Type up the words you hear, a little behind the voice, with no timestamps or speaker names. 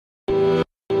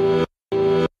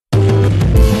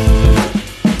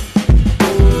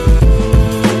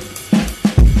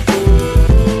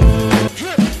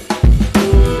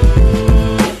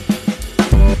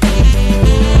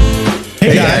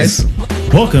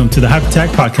Welcome to the Hype Attack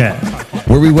Podcast,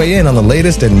 where we weigh in on the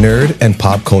latest in nerd and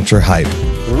pop culture hype.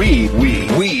 We are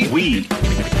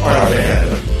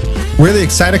the We're the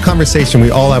excited conversation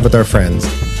we all have with our friends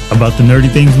about the nerdy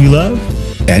things we love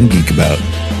and geek about.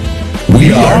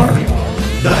 We are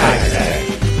the Hype Attack.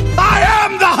 I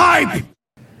am the hype!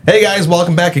 Hey guys,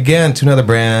 welcome back again to another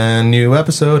brand new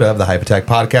episode of the Hype Attack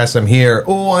Podcast. I'm here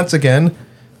once again.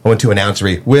 I went to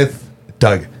announcery with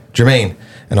Doug, Jermaine,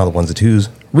 and all the ones and twos.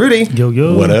 Rudy.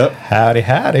 Yo. What up?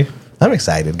 Howdy. I'm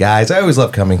excited, guys. I always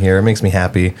love coming here. It makes me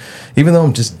happy, even though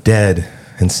I'm just dead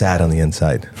and sad on the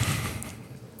inside.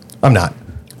 I'm not.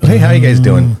 Hey, how you guys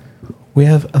doing? We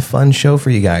have a fun show for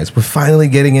you guys. We're finally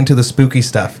getting into the spooky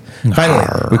stuff.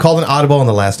 Finally. We called an audible in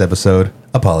the last episode.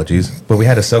 Apologies. But we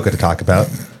had Ahsoka to talk about.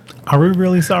 Are we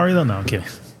really sorry though? No, I'm kidding.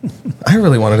 I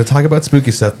really wanted to talk about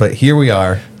spooky stuff, but here we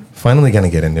are. Finally going to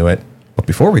get into it. But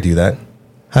before we do that,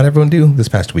 how'd everyone do this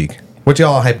past week? What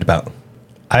y'all all hyped about?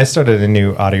 I started a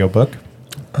new audiobook.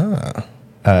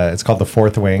 It's called The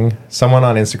Fourth Wing. Someone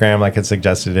on Instagram had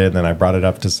suggested it, and then I brought it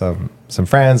up to some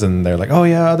friends, and they're like, "Oh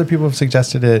yeah, other people have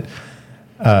suggested it."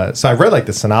 So I read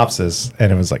the synopsis,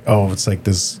 and it was it's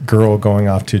this girl going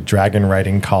off to dragon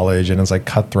riding college, and it's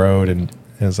cutthroat, and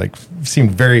it was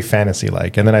seemed very fantasy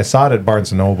like. And then I saw it at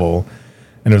Barnes and Noble,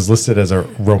 and it was listed as a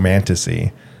romantasy,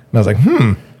 and I was like,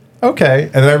 okay.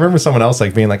 And then I remember someone else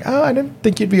being like, "Oh, I didn't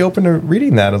think you'd be open to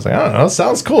reading that." I was like, "I don't know, it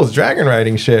sounds cool. It's dragon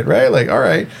riding shit, right?" All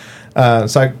right.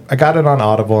 So I got it on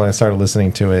Audible and I started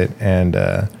listening to it, and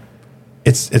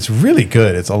it's really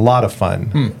good. It's a lot of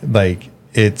fun.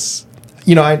 It's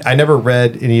I never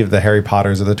read any of the Harry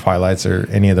Potters or the Twilights or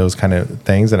any of those kind of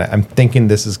things, and I'm thinking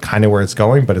this is kind of where it's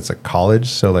going, but it's a college,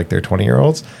 so they're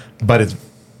 20-year-olds, but it's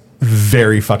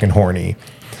very fucking horny.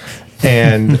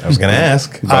 And I was going to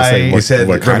ask. You said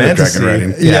what kind of dragon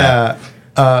riding? Yeah.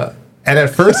 And at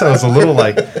first I was a little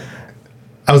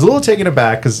taken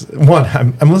aback because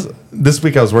this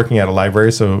week I was working at a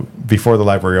library, so before the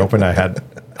library opened, I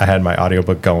had my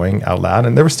audiobook going out loud,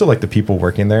 and there were still the people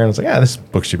working there, and I was like, yeah, this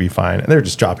book should be fine. And they were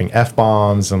just dropping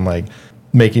F-bombs and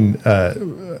making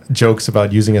jokes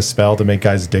about using a spell to make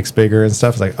guys' dicks bigger and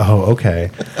stuff. It's oh, okay.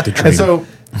 And so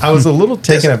I was a little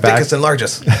taken aback. Thickest and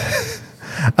largest.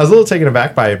 I was a little taken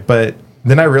aback by it, but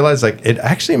then I realized it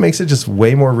actually makes it just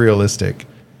way more realistic.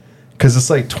 Because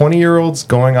it's 20-year-olds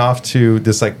going off to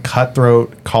this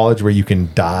cutthroat college where you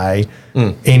can die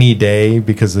any day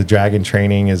because the dragon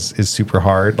training is super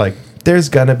hard. There's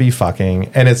gonna be fucking,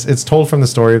 and it's told from the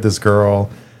story of this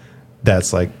girl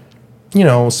that's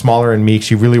smaller and meek.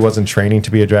 She really wasn't training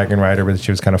to be a dragon rider, but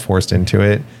she was kind of forced into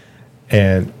it.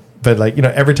 But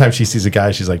every time she sees a guy,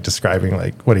 she's describing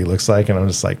what he looks like, and I'm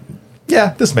just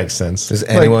yeah, this makes sense. Does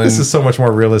anyone? This is so much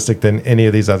more realistic than any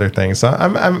of these other things. So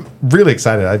I'm really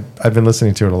excited. I've been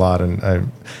listening to it a lot, and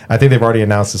I think they've already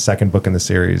announced the second book in the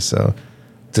series. So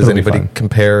does anybody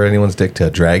compare anyone's dick to a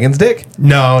dragon's dick?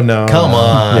 No. Come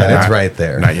on, Yeah, it's right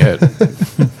there. Not yet.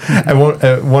 And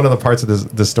one of the parts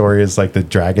of the story is the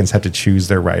dragons have to choose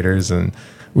their riders, and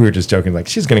we were just joking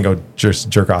she's gonna go just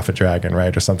jerk off a dragon,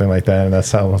 right, or something like that, and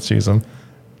that's how we'll choose them.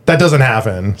 That doesn't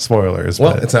happen. Spoilers.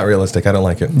 Well, it's not realistic. I don't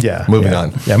like it. Yeah. Moving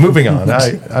on. Yeah, moving on.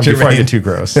 Before I get too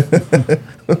gross. We're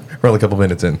only a couple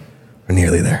minutes in. We're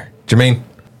nearly there. Jermaine?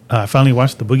 I finally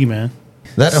watched The Boogeyman.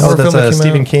 That horror film that came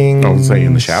Stephen out? King. Oh,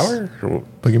 in the shower?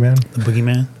 Boogeyman. The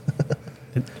Boogeyman.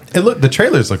 The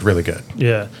trailers look really good.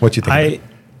 Yeah. What you think?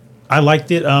 I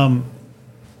liked it.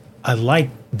 I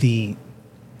liked the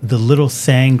little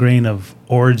sand grain of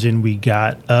origin we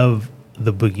got of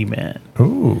the Boogeyman.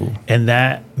 Ooh. And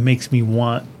that makes me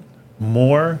want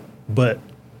more. But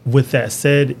with that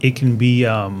said, it can be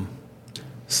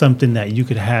something that you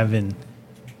could have in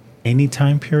any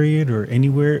time period or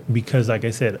anywhere, because like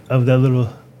I said, of that little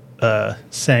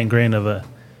sand grain of a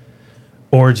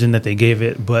origin that they gave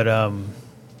it. But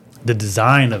the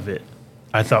design of it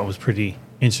I thought was pretty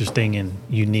interesting and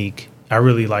unique. I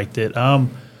really liked it.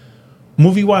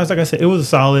 Movie wise, like I said, it was a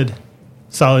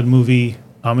solid movie.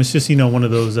 It's just, one of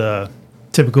those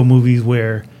typical movies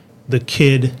where the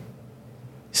kid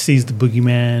sees the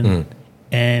boogeyman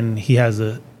and he has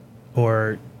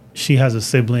or she has a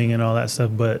sibling and all that stuff,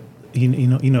 but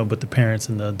but the parents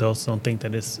and the adults don't think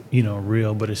that it's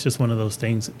real. But it's just one of those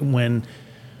things when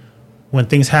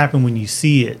things happen when you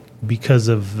see it, because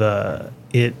of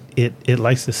it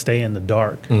likes to stay in the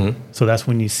dark. So that's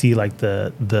when you see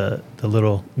the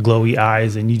little glowy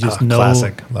eyes, and you just know,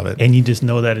 classic, love it, and you just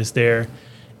know that it's there.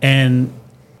 And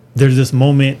there's this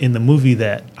moment in the movie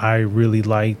that I really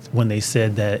liked when they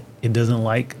said that it doesn't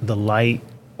like the light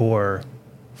or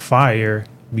fire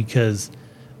because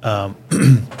that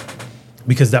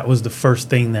was the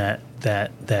first thing that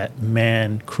that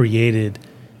man created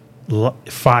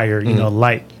fire,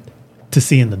 light to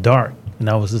see in the dark. And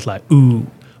I was just like, ooh.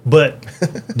 But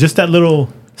just that little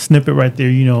snippet right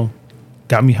there,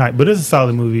 got me hyped. But it's a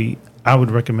solid movie. I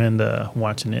would recommend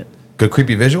watching it. Good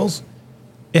creepy visuals?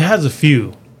 It has a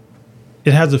few.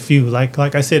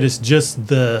 Like I said, it's just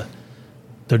the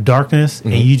darkness,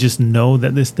 and you just know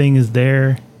that this thing is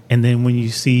there. And then when you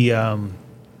see,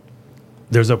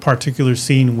 there's a particular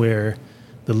scene where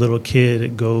the little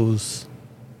kid goes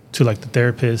to like the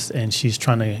therapist, and she's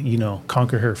trying to,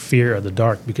 conquer her fear of the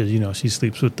dark because, she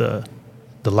sleeps with the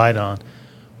light on.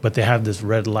 But they have this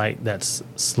red light that's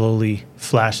slowly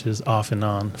flashes off and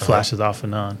on,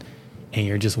 and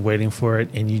you're just waiting for it,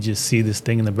 and you just see this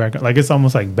thing in the background. Like, it's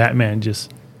almost like Batman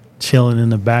just chilling in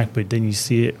the back, but then you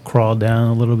see it crawl down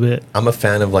a little bit. I'm a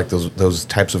fan of like those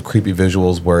types of creepy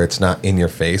visuals where it's not in your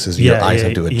face, as your eyes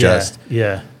have to adjust.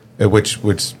 Yeah. Which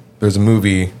there's a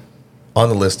movie on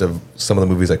the list of some of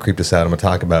the movies that creeped us out I'm going to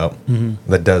talk about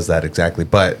that does that exactly.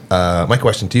 But my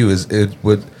question to you is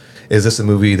this a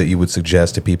movie that you would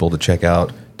suggest to people to check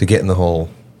out to get in the whole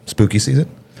spooky season?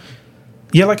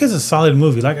 Yeah, like, it's a solid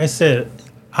movie. Like I said,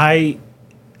 I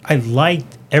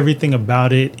liked everything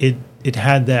about it. It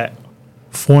had that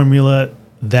formula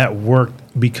that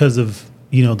worked because of,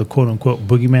 the quote unquote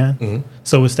boogeyman.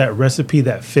 So it's that recipe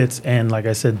that fits, and like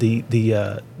I said, the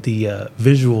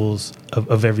visuals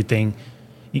of everything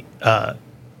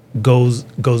goes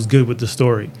good with the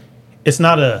story. It's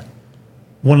not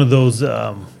one of those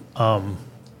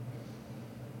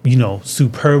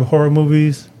superb horror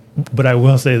movies, but I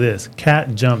will say this: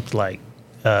 Kat jumped like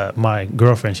my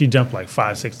girlfriend. She jumped like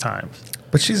 5-6 times.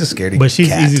 But she's a scaredy But she's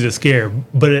cat. easy to scare.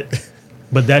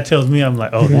 But that tells me, I'm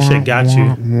like, oh, this shit got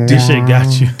you. This shit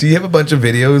got you. Do you have a bunch of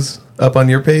videos up on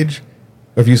your page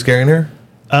of you scaring her?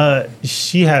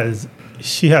 She has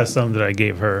some that I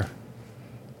gave her.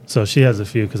 So she has a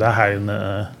few because I hide in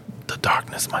the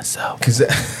darkness myself.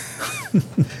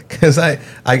 Because I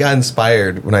got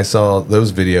inspired when I saw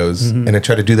those videos, and I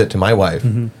tried to do that to my wife.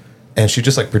 And she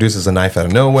just like produces a knife out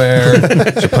of nowhere.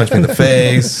 She punched me in the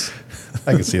face.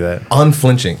 I can see that.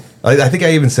 Unflinching. I think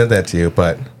I even sent that to you,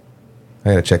 but I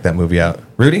gotta check that movie out.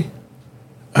 Rudy?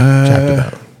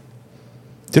 Didn't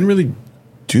really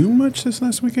do much this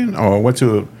last weekend. Oh, I went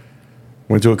to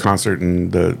a concert,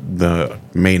 and the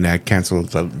main act canceled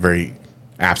at the very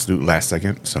absolute last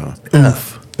second. So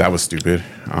that was stupid.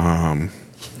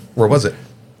 Where was it?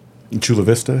 Chula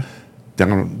Vista,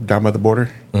 down by the border.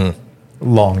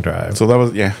 Long drive. So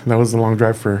that was a long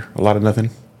drive for a lot of nothing.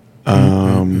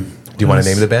 Do you want to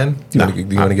name the band? Do you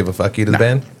No. want to give a fuck you to the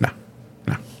band? No.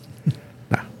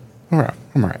 All right,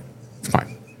 I'm all right. It's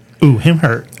fine. Ooh, him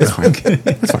hurt. It's fine.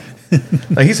 It's fine.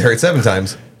 Like, he's hurt 7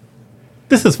 times.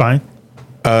 This is fine.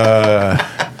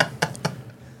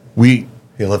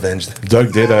 He'll avenge them.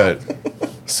 Doug did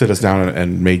sit us down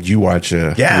and made you watch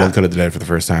One Cut of the Dead for the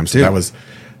first time. So Dude.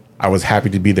 I was happy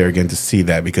to be there again to see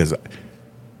that, because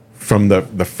from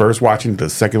the first watching to the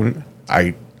second one,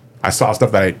 I saw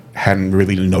stuff that I hadn't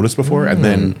really noticed before, and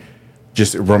then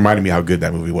just it reminded me how good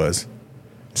that movie was.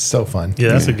 So fun. Yeah,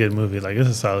 that's a good movie. Like, it's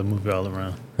a solid movie all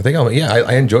around. I think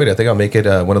I enjoyed it. I think I'll make it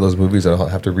one of those movies that I'll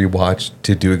have to rewatch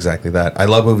to do exactly that. I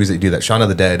love movies that do that. Shaun of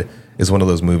the Dead is one of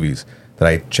those movies that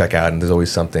I check out, and there's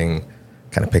always something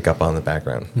kind of pick up on the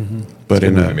background. But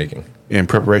in movie making. In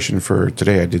preparation for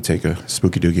today, I did take a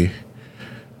spooky dookie,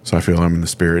 so I feel I'm in the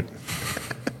spirit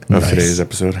of today's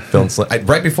episode.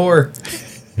 Right before.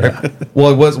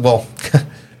 Well, it was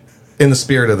in the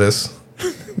spirit of this.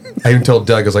 I even told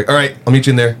Doug, I was like, all right, I'll meet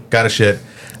you in there. Got a shit.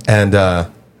 And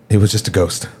it was just a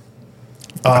ghost.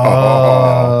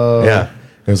 Oh. Yeah.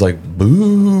 It was like,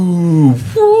 boo.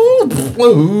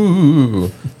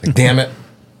 Woo. Like, damn it.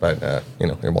 But,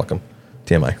 you're welcome.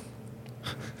 TMI.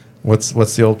 What's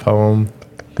the old poem?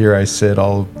 Here I sit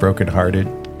all brokenhearted,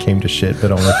 came to shit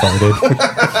but only farted.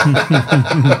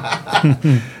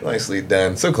 Nicely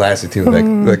done. So classy, too.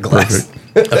 That glass.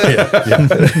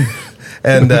 yeah.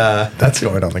 And that's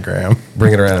going on the gram.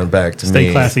 Bring it around and back to me.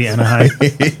 Stay classy, Anaheim.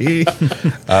 If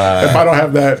I don't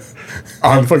have that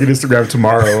on fucking Instagram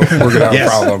tomorrow, we're gonna have a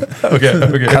problem. Okay.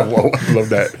 I love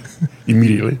that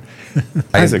immediately.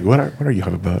 Isaac, what are you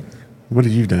hype about? What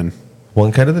have you done?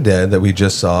 One Cut of the Dead that we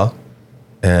just saw.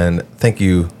 And thank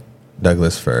you,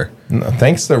 Douglas, for... No,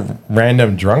 thanks to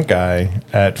random drunk guy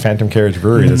at Phantom Carriage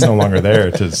Brewery that's no longer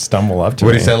there to stumble up to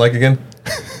What me. do you sound like again?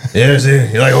 Yeah,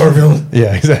 see, you like horror films?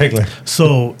 Yeah, exactly.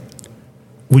 So,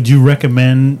 would you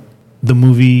recommend the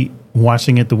movie,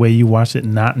 watching it the way you watched it,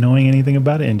 not knowing anything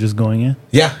about it and just going in?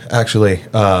 Yeah, actually.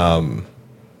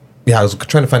 yeah, I was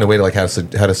trying to find a way to like how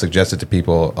to suggest it to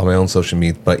people on my own social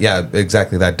media. But yeah,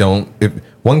 exactly that.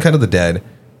 One Cut of the Dead.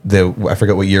 I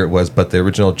forget what year it was, but the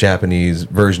original Japanese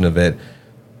version of it.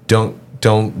 Don't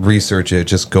research it.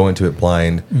 Just go into it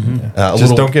blind.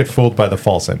 Just don't get fooled by the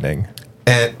false ending.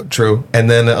 True. And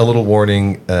then a little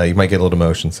warning: you might get a little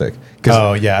motion sick.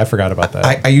 Oh yeah, I forgot about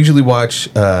that. I usually watch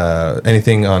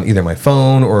anything on either my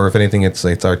phone or if anything, it's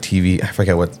our TV. I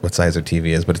forget what size our TV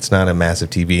is, but it's not a massive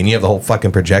TV, and you have the whole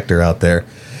fucking projector out there.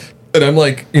 And I'm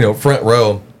like, front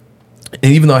row,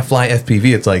 and even though I fly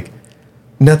FPV, it's like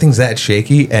nothing's that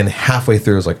shaky. And halfway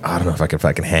through, it's like, I don't know if I can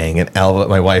fucking hang. And Alva,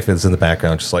 my wife, is in the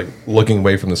background, just like looking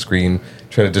away from the screen,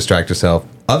 trying to distract herself.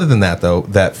 Other than that, though,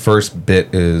 that first bit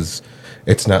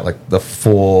it's not like the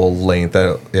full length.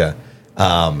 Yeah.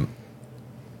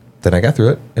 Then I got through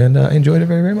it and I enjoyed it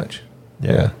very, very much.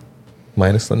 Yeah.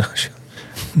 Minus the nausea.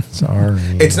 Sorry.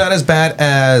 It's not as bad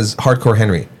as Hardcore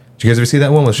Henry. Did you guys ever see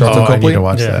that one with Charlton I Copley? need to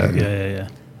watch Yeah, that. yeah.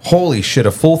 Holy shit,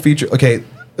 a full feature. Okay,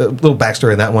 a little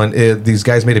backstory on that one. These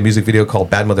guys made a music video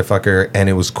called Bad Motherfucker, and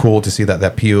it was cool to see that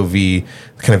POV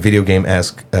kind of video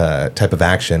game-esque type of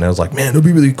action. And I was like, man, it would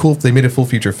be really cool if they made a full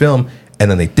feature film.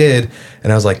 And then they did.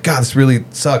 And I was like, God, this really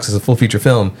sucks as a full feature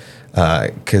film.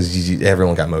 Because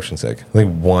everyone got motion sick. I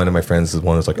think one of my friends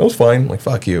was like, "Oh, it's fine." I'm like,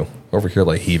 fuck you. Over here,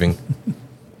 like heaving.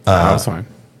 That's fine.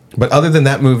 But other than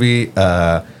that movie,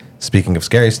 speaking of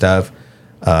scary stuff,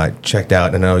 checked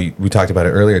out. I know we talked about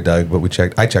it earlier, Doug, but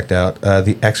I checked out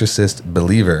The Exorcist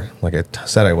Believer, like I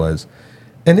said I was,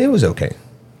 and it was okay.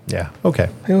 Yeah. Okay.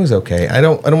 It was okay. I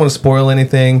don't want to spoil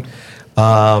anything.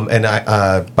 And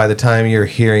by the time you're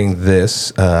hearing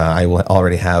this, I will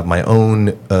already have my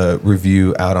own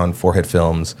review out on Forehead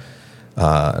Films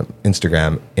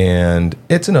Instagram, and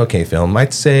it's an okay film.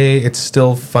 I'd say it's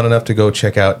still fun enough to go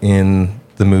check out in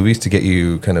the movies to get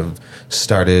you kind of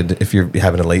started if you're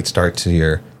having a late start to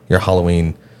your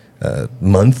Halloween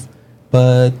month.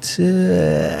 But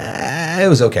it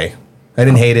was okay. I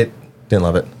didn't hate it, didn't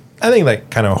love it. I think like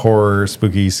kind of horror,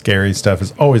 spooky, scary stuff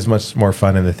is always much more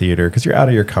fun in the theater because you're out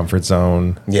of your comfort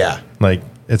zone. Yeah. Like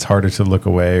it's harder to look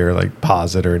away or like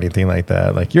pause it or anything like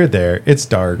that. Like you're there. It's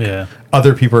dark. Yeah.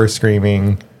 Other people are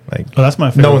screaming. Like that's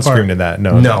my favorite No one part. screamed in that.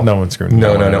 No one screamed.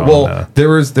 No. Well, no. there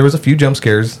was a few jump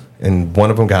scares, and one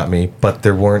of them got me, but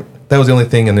there weren't. That was the only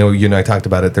thing, and you and I talked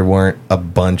about it. There weren't a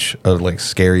bunch of like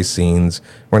scary scenes.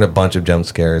 Weren't a bunch of jump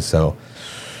scares, so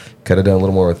could have done a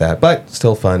little more with that. But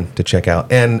still fun to check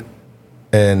out. And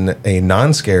in a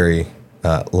non-scary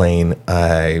lane,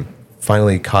 I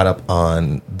finally caught up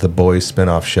on the Boys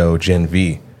spinoff show Gen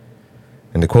V.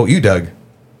 And to quote you, Doug,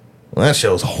 well, that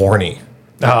show's horny.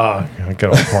 Oh, good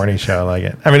old corny show. I like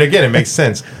it. I mean, again, it makes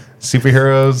sense.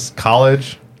 Superheroes,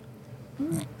 college.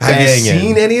 Have you Banging.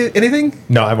 seen anything?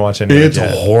 No, I haven't watched any It's of it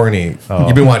yet. horny. Oh,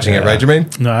 You've been watching it, yeah. right,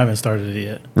 Jermaine? No, I haven't started it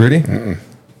yet. Rudy?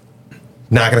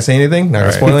 Not going to say anything? Not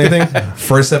going to spoil anything?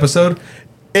 First episode?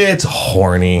 It's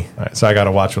horny. All right, so I got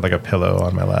to watch with like a pillow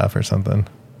on my lap or something.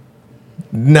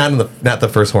 Not the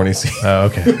first horny scene. Oh,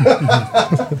 okay.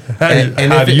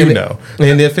 How do you know?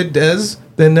 And if it does,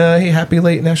 then hey, happy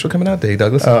late National Coming Out Day,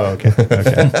 Douglas. Oh, okay.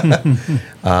 Okay.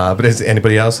 But does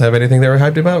anybody else have anything they were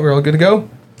hyped about? We're all good to go?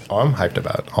 Oh, I'm hyped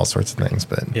about all sorts of things,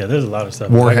 but Yeah, there's a lot of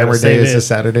stuff. I gotta Warhammer Day save is it. this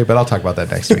Saturday, but I'll talk about that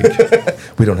next week.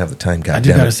 We don't have the time, I do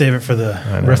goddamn gotta it. save it for the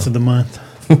know. rest of the month.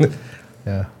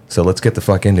 Yeah. So let's get the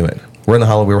fuck into it. We're in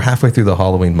the we were halfway through the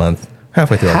Halloween month.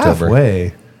 Halfway through October.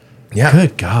 Halfway. Yeah.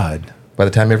 Good God. By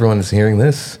the time everyone is hearing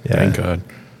this. Yeah. Thank God.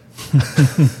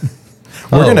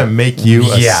 We're going to make you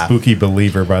a Yeah. spooky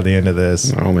believer by the end of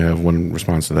this. I only have one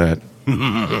response to that.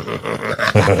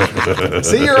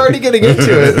 See, you're already getting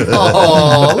into it.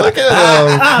 Oh, look at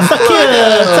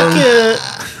him.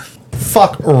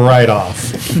 Fuck right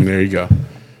off. There you go.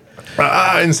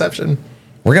 Inception.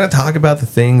 We're going to talk about the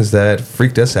things that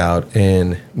freaked us out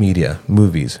in media,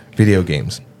 movies, video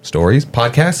games, stories,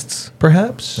 podcasts,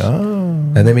 perhaps. Oh.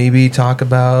 And then maybe talk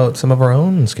about some of our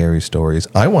own scary stories.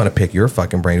 I want to pick your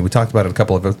fucking brain. We talked about it a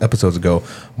couple of episodes ago.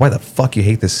 Why the fuck you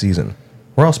hate this season?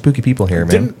 We're all spooky people here,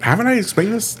 man. Haven't I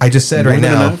explained this? I just said more right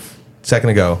than now, enough? second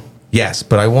ago, yes,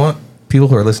 but I want people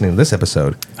who are listening to this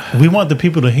episode. We want the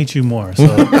people to hate you more. So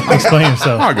explain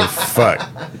yourself. I don't give a fuck.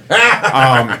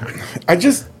 I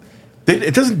just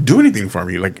it doesn't do anything for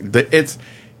me. Like it's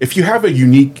if you have a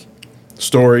unique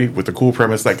story with a cool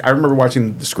premise. Like I remember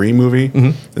watching the Scream movie.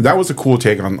 Mm-hmm. That was a cool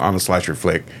take on a slasher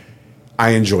flick. I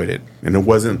enjoyed it, and it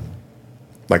wasn't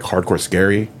like hardcore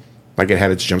scary. Like it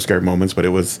had its jump scare moments, but it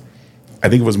was. I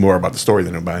think it was more about the story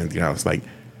than about anything else. Like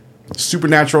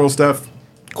supernatural stuff,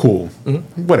 cool,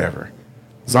 whatever.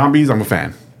 Zombies, I'm a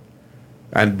fan,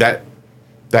 and that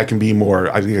that can be more.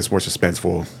 I think it's more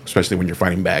suspenseful, especially when you're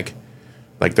fighting back.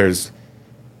 Like there's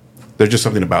just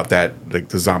something about that, like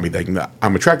the zombie thing that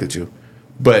I'm attracted to.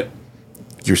 But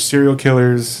your serial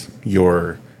killers,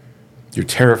 your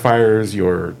Terrifiers,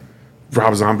 your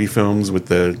Rob Zombie films with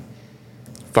the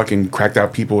fucking cracked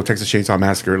out people, Texas Chainsaw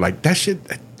Massacre, like that shit.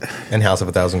 And House of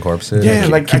a Thousand Corpses. Yeah,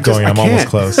 like Keep going. I'm almost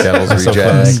close. Devil's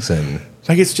Rejects and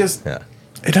like it's just yeah.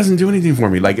 it doesn't do anything for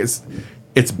me. Like it's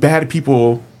bad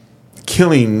people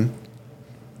killing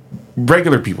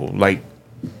regular people. Like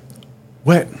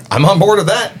what? I'm on board with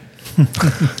that.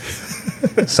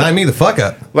 Sign me the fuck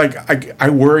up. Like I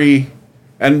worry,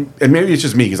 and maybe it's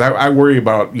just me because I worry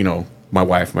about my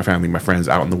wife, my family, my friends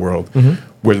out in the world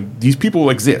where these people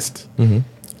exist.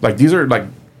 Like these are like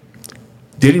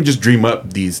they didn't just dream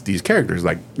up these characters.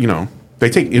 Like they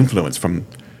take influence from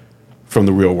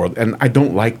the real world, and I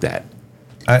don't like that.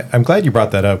 I'm glad you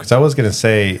brought that up because I was going to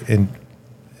say,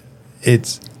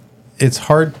 it's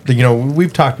hard.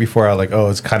 We've talked before how like, oh,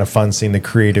 it's kind of fun seeing the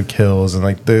creative kills and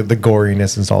like the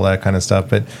goriness and all that kind of stuff.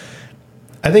 But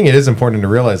I think it is important to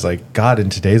realize, like, God, in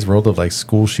today's world of like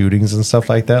school shootings and stuff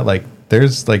like that, like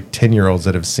there's like 10-year-olds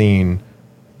that have seen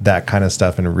that kind of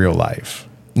stuff in real life.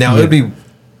 Now it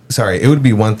would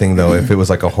be one thing though if it was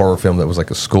like a horror film that was like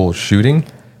a school shooting.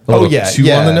 Too on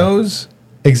the nose.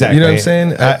 Exactly. You know what I'm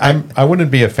saying? I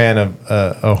wouldn't be a fan of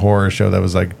a horror show that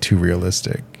was like too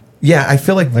realistic. Yeah, I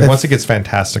feel like once it gets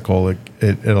fantastical,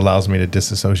 it allows me to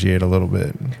disassociate a little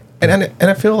bit. And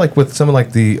I feel like with some of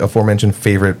like the aforementioned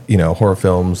favorite, horror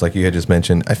films, like you had just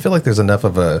mentioned, I feel like there's enough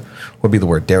of a, what would be the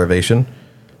word, derivation,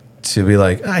 to be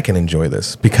like, I can enjoy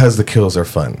this because the kills are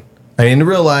fun. I mean, in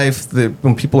real life,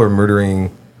 when people are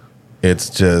murdering,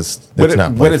 it's not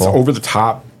playful. When it's over the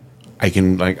top, I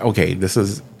can like, okay, this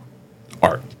is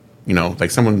art. Like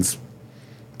someone's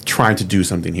trying to do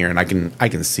something here, and I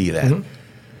can see that.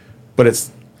 But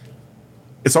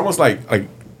it's almost like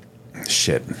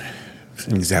shit.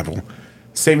 An example,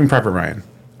 Saving Private Ryan.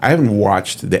 I haven't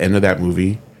watched the end of that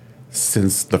movie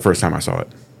since the first time I saw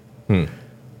it.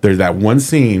 There's that one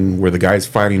scene where the guy's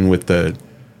fighting with the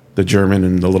German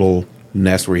in the little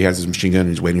nest where he has his machine gun and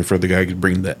he's waiting for the guy to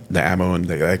bring the ammo, and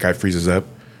that guy freezes up.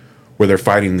 Where they're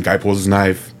fighting, the guy pulls his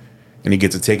knife and he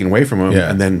gets it taken away from him,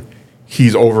 and then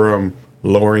he's over him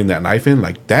lowering that knife in.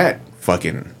 Like that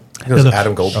fucking... It was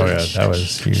Adam Goldberg. Oh yeah, that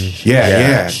was huge.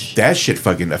 Yeah. That shit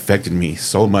fucking affected me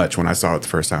so much when I saw it the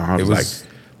first time. I was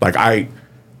I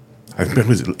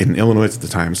was in Illinois at the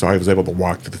time, so I was able to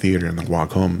walk to the theater and then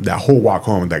walk home. That whole walk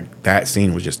home, that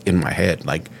scene was just in my head.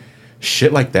 Like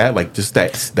shit like that, like just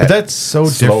that that's so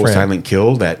slow, different. silent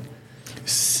kill. That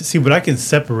See, but I can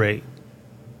separate.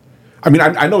 I mean,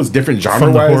 I know it's different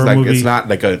genre wise. Like movie. it's not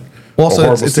like a Also,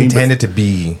 horrible it's scene, intended to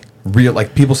be real.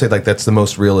 Like people say, like that's the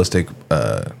most realistic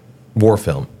war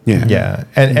film. Yeah,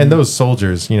 and those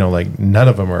soldiers, like none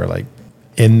of them are like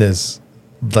in this,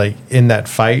 like in that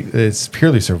fight. It's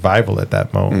purely survival at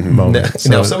that moment.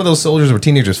 Now, some of those soldiers were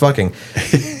teenagers fucking.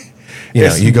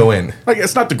 You go in. Like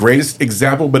it's not the greatest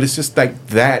example, but it's just like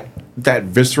that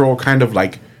visceral kind of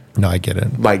like. No, I get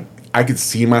it. Like I could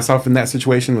see myself in that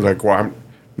situation. Like, well, I'm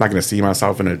not going to see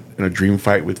myself in a dream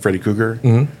fight with Freddy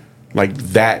Krueger. Like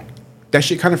that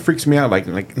shit kind of freaks me out. Like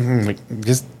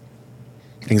just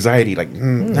anxiety. Like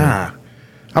nah,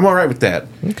 I'm all right with that.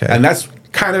 Okay, and that's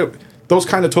those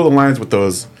kind of toe the lines with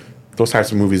those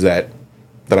types of movies that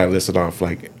I listed off.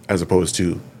 Like as opposed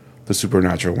to the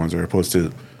supernatural ones, or opposed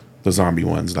to the zombie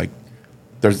ones. Like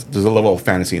there's a level of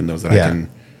fantasy in those that I can,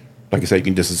 like I said, you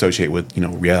can disassociate with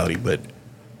reality, but.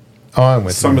 I'm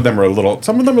with some of them are a little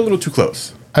too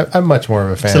close. I'm much more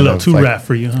of a fan. It's a little of, too like, rap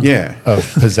for you, huh? Yeah, of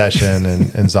possession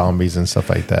and zombies and stuff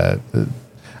like that.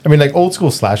 I mean, like old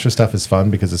school slasher stuff is fun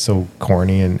because it's so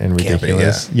corny and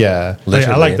ridiculous. Yeah.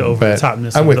 I like the over the But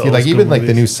topness. I'm of with the you. old Like school even like the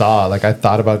movies. new Saw. Like I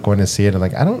thought about going to see it, and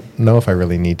like I don't know if I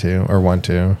really need to or want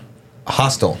to.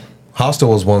 Hostel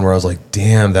was one where I was like,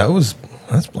 damn, that's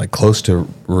like close to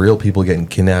real people getting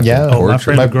kidnapped. Yeah. and Oh, my tortured.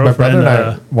 friend's My girlfriend brother and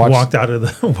I watched- walked out of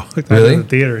the Really?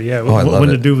 theater. Yeah, Oh, I love when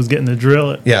the it. dude was getting the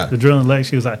drill, Yeah. the drilling leg,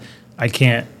 she was like, "I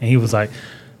can't," and he was like,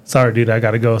 "Sorry, dude, I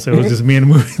gotta go." So it was just me in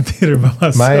the movie theater by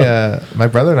myself. My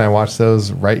brother and I watched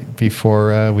those right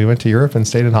before we went to Europe and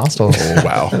stayed in hostels. Oh,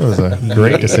 wow. It was a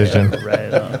great decision.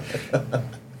 Right on.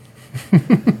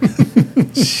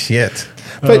 Shit.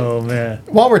 But- Oh man,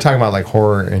 While we're talking about like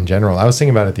horror in general, I was thinking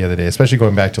about it the other day, especially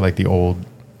going back to like the old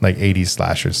like 80s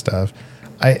slasher stuff.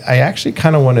 I actually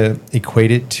kind of want to equate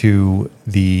it to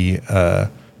the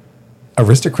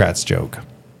Aristocrats joke.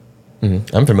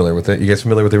 I'm familiar with it. You guys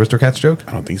familiar with the Aristocats joke?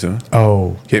 I don't think so.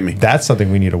 Oh, Hit me. That's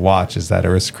something we need to watch. Is that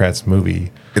Aristocrats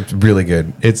movie? It's really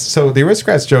good. It's so the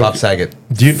Aristocrats joke. Bob Saget.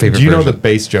 Do you favorite know the version.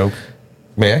 base joke?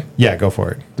 May I? Yeah, go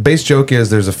for it. The base joke is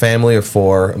there's a family of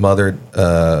four: mother,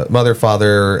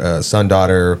 father, son,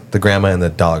 daughter, the grandma, and the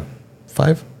dog.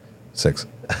 5, 6.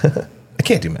 I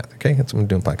can't do math. Okay, that's what I'm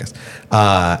doing podcast.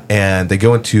 And they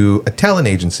go into a talent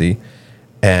agency,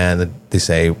 and they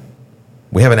say,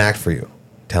 "We have an act for you."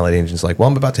 Talent agent's like, "Well,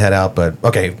 I'm about to head out, but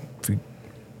okay,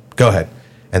 go ahead."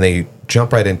 And they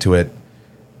jump right into it.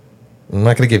 I'm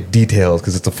not going to give details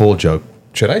because it's a full joke.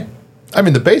 Should I? I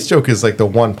mean, the base joke is like the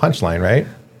one punchline, right?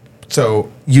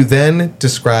 So you then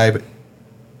describe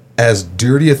as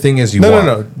dirty a thing as you want.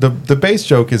 No. The base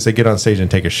joke is they get on stage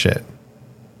and take a shit.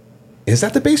 Is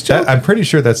that the base joke? I'm pretty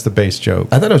sure that's the base joke.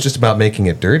 I thought it was just about making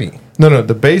it dirty. No.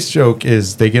 The base joke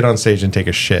is they get on stage and take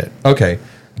a shit. Okay.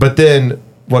 But then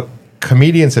what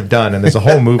comedians have done, and there's a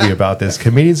whole movie about this,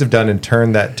 comedians have done and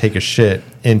turned that take a shit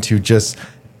into just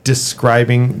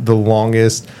describing the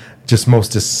longest, just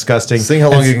most disgusting. Seeing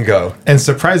how long you can go. And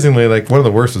surprisingly, like one of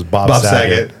the worst was Bob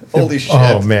Saget. Holy shit.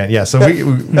 Oh man, yeah. So we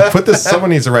put this. Someone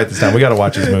needs to write this down. We got to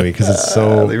watch this movie because it's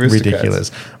so The Aristocrats.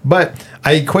 ridiculous. But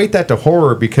I equate that to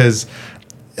horror because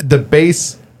the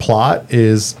base plot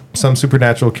is some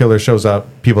supernatural killer shows up,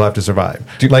 people have to survive.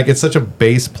 Like it's such a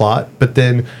base plot, but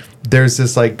then there's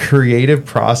this like creative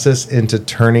process into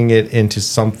turning it into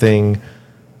something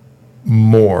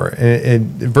more, and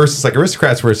versus like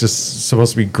Aristocrats where it's just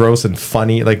supposed to be gross and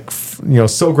funny, like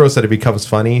so gross that it becomes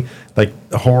funny. Like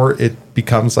horror, it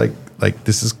becomes like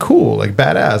this is cool, like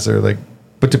badass, or like.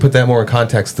 But to put that more in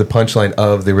context, the punchline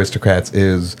of the Aristocrats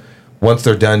is once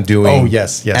they're done doing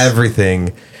yes.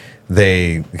 everything,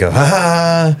 they go, ha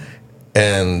ha,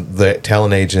 and the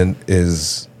talent agent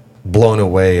is blown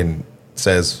away and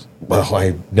says, well,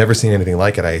 I've never seen anything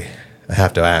like it. I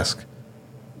have to ask,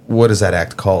 what is that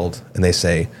act called? And they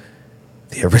say,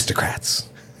 the Aristocrats.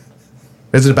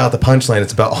 It isn't about the punchline.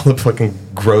 It's about all the fucking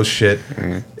gross shit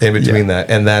in between that.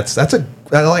 And I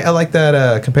like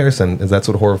that comparison. Is that's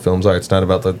what horror films are. It's not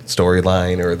about the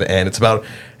storyline or the end. It's about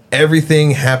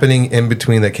everything happening in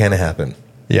between that can happen.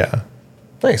 Yeah.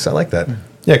 Nice. I like that.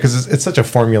 Yeah, because it's such a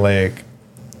formulaic.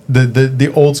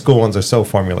 The old school ones are so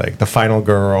formulaic. The final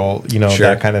girl, Sure.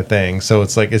 that kind of thing. So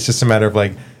it's like it's just a matter of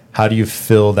like how do you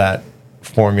fill that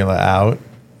formula out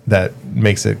that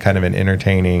makes it kind of an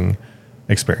entertaining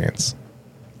experience.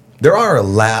 There are a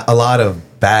lot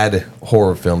of bad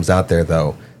horror films out there,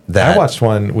 though. That I watched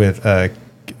one with a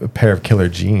pair of killer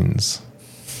jeans.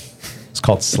 It's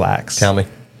called Slacks. Tell me.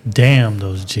 Damn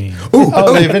those jeans.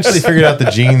 They eventually figured out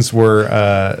the jeans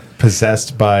were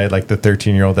possessed by like the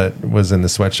 13-year-old that was in the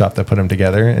sweatshop that put them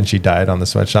together, and she died on the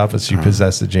sweatshop, but she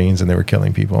possessed the jeans and they were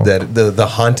killing people. That the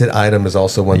haunted item is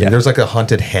also one thing. There's like a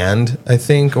haunted hand, I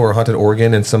think, or a haunted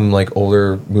organ in some like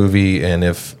older movie, and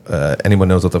if anyone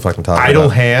knows what the fuck I'm talking Idle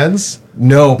about. Hands?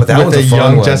 No, but that with was a a fun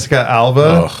young one. Jessica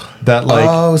Alba. That like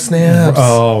oh snaps!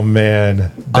 Oh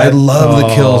man, I love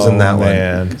the kills in that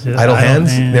man. one. Idle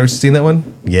Hands. Never seen that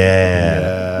one?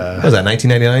 Yeah. What was that?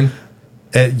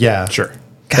 1999? Yeah, Sure.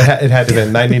 It had to be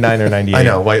 99 or 98. I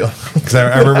know. Because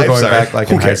I remember I'm going sorry. back like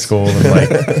in high school and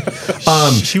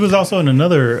like She was also in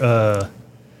another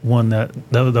one that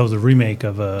was a remake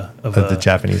of the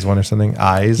Japanese one or something.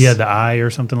 Eyes. Yeah, The Eye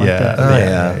or something like that. Oh,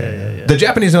 yeah. The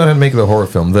Japanese know how to make the horror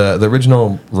film. The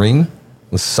original Ring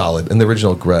was solid, and the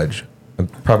original Grudge. I'm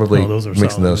probably those are mixing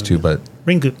solid those two, but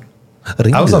Ringu.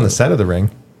 I was on the set of The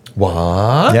Ring.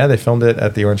 What? Yeah, they filmed it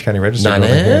at the Orange County Register Nane?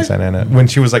 building here in Santa Ana when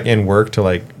she was like in work to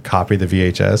like copy the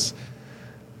VHS.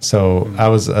 So I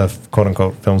was a quote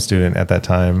unquote film student at that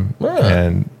time,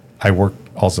 and I worked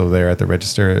also there at the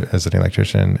Register as an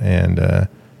electrician. And I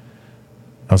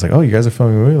was like, "Oh, you guys are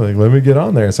filming a movie? Like, let me get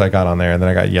on there." So I got on there, and then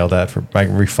I got yelled at for my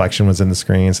reflection was in the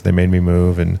screen, so they made me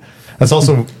move. And that's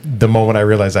also the moment I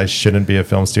realized I shouldn't be a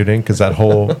film student because the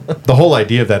whole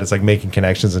idea of that is like making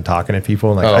connections and talking to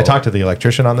people. And like I talked to the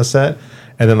electrician on the set,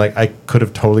 and then like I could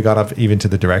have totally got off even to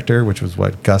the director, which was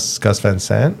what Gus Van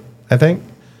Sant, I think.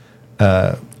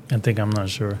 I'm not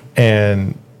sure.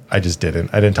 And I just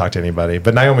didn't. I didn't talk to anybody.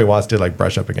 But Naomi Watts did like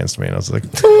brush up against me, and I was like,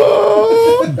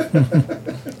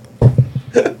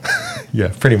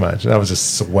 yeah, pretty much. I was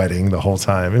just sweating the whole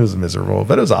time. It was miserable,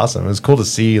 but it was awesome. It was cool to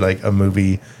see like a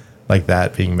movie like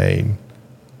that being made.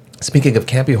 Speaking of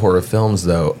campy horror films,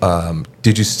 though,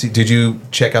 did you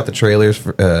check out the trailers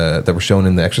that were shown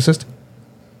in The Exorcist?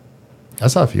 I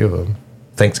saw a few of them.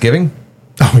 Thanksgiving?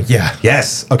 Oh yeah.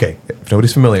 Yes. Okay. If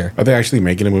nobody's familiar. Are they actually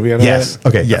making a movie out of Yes. that?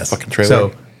 Okay. Yes. Fucking trailer.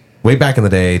 So, way back in the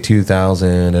day,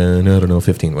 2000, I don't know,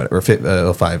 15, whatever,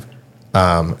 05,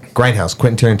 Grindhouse.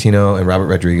 Quentin Tarantino and Robert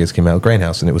Rodriguez came out with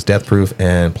Grindhouse, and it was Death Proof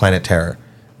and Planet Terror.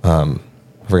 I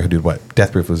forget who did what.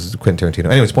 Death Proof was Quentin Tarantino.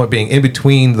 Anyways, point being, in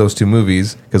between those two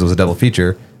movies, because it was a double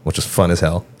feature, which was fun as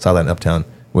hell. Saw that in Uptown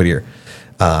Whittier.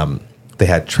 They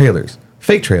had trailers,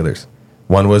 fake trailers.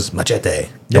 One was Machete.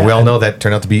 Yeah, and we all know that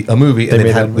turned out to be a movie. And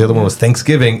then the other one was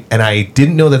Thanksgiving. And I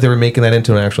didn't know that they were making that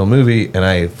into an actual movie. And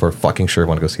I, for fucking sure,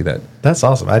 want to go see that. That's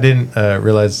awesome. I didn't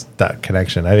realize that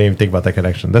connection. I didn't even think about that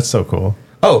connection. That's so cool.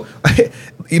 Oh,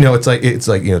 it's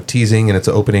like teasing, and it's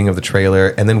the opening of the trailer.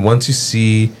 And then once you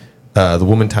see the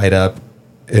woman tied up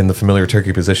in the familiar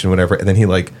turkey position, whatever, and then he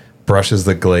like brushes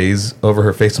the glaze over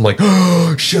her face. I'm like,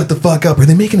 oh, shut the fuck up. Are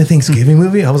they making a Thanksgiving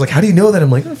movie? I was like, how do you know that?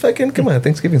 I'm like, oh, fucking, come on,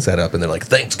 Thanksgiving set up. And they're like,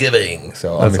 Thanksgiving.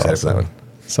 So I'm excited for that one.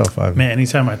 So fun. Man,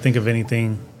 anytime I think of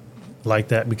anything like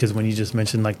that, because when you just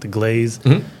mentioned like the glaze,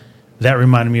 that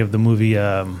reminded me of the movie,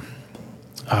 The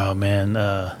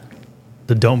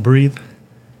Don't Breathe.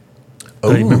 You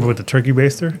remember with the turkey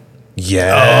baster?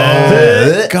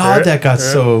 Yeah. God, that got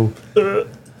so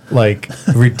like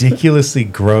ridiculously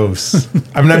gross.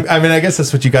 I mean, I guess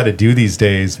that's what you got to do these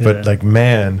days. But like,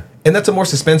 man, And that's a more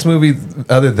suspense movie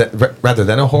rather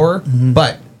than a horror.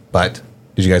 But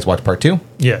did you guys watch part 2?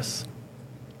 Yes,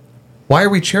 Why are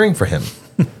we cheering for him?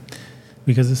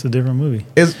 because it's a different movie.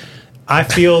 I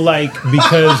feel like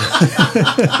because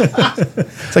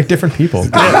it's like different people.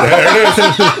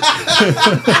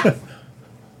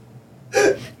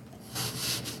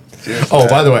 Oh,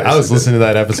 by the way, I was listening to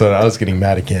that episode. I was getting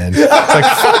mad again. It's like,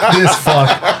 fuck this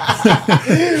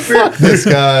fuck this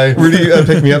guy. Rudy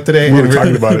picked me up today. We and were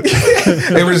talking about it.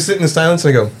 And we're just sitting in silence.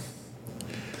 And I go,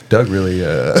 Doug really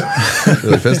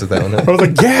pissed at that one. Huh? I was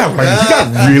like, yeah, man, he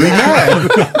got really mad.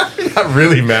 Not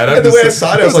really mad. And the way I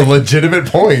saw it, I was like, a legitimate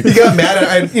point. you got mad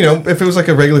at, if it was like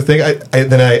a regular thing,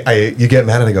 you get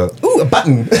mad and I go, ooh, a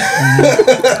button.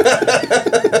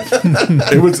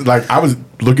 It was like, I was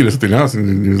looking at something else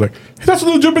and he was like, hey, that's a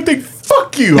legitimate thing.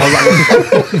 Fuck you. I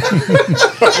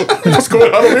was like, what's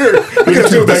going on over here? You got to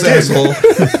do this that asshole.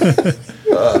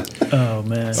 oh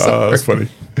man, That's funny.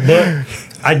 but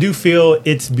I do feel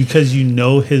it's because you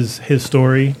know his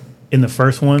story in the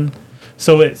first one,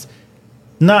 so it's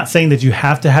not saying that you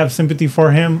have to have sympathy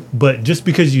for him, but just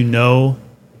because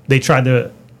they tried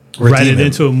to write it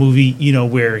into a movie,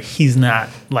 where he's not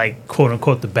like quote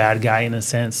unquote the bad guy in a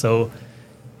sense. So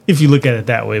if you look at it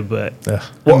that way, but I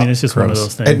mean, it's just one of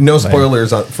those things. And no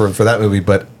spoilers for that movie,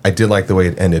 but I did like the way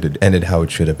it ended. It ended how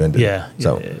it should have ended. Yeah.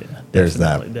 So there's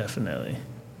that. Definitely.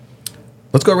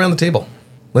 Let's go around the table.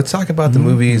 Let's talk about the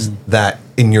movies that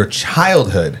in your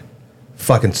childhood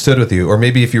fucking stood with you, or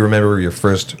maybe if you remember your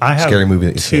first scary movie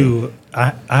that you seen.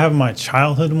 I have my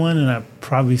childhood one, and I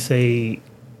probably say,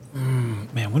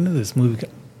 man, when did this movie come?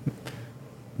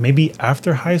 Maybe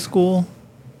after high school.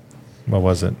 What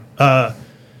was it? Oh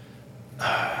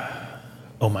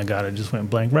my god, I just went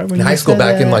blank right when In you high school, said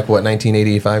back in that. like what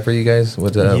 1985 for you guys?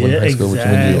 What when high school?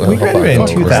 exactly. We graduated in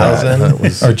 2000. Or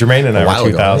Jermaine and I while were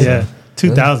ago. 2000. Yeah,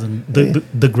 2000,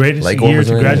 the greatest Like year what was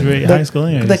to it? graduate high school.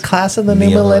 Anyways. The class of the new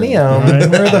Neon. millennium.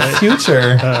 We're the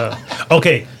future.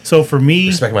 Okay, so for me,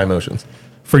 Respect my emotions.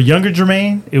 for younger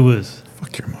Jermaine, it was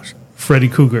Fuck your emotion. Freddy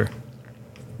Krueger.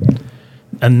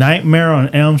 A Nightmare on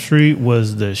Elm Street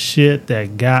was the shit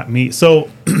that got me. So,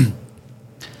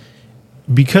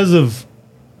 because of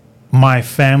my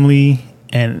family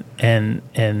and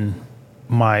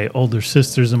my older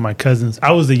sisters and my cousins,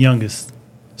 I was the youngest,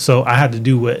 so I had to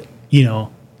do what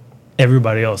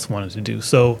everybody else wanted to do.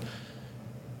 So,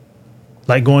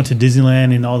 like going to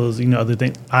Disneyland and all those other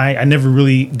things, I never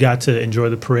really got to enjoy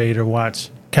the parade or watch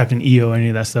Captain EO or any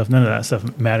of that stuff. None of that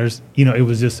stuff matters. It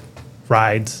was just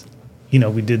rides.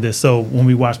 We did this. So when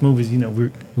we watched movies, we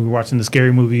were watching the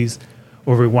scary movies,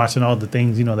 or we were watching all the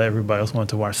things, that everybody else wanted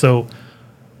to watch. So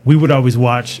we would always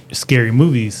watch scary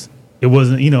movies. It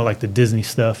wasn't, like the Disney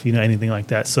stuff, anything like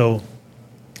that. So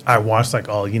I watched like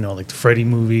all, like the Freddy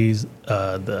movies,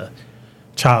 the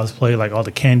Child's Play, like all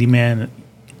the Candyman.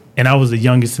 And I was the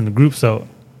youngest in the group. So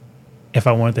if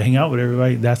I wanted to hang out with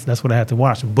everybody, that's what I had to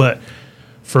watch. But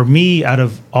for me, out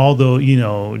of all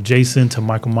the, Jason to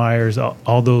Michael Myers,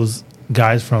 all those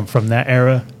guys from that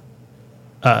era,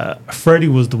 Freddy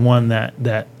was the one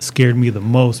that scared me the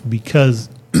most, because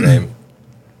Same.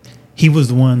 he was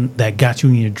the one that got you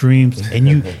in your dreams, and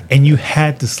you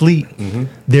had to sleep.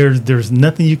 There's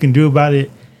nothing you can do about it,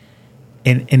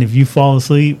 and if you fall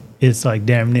asleep, it's like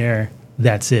damn near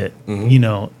that's it.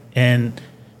 And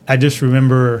I just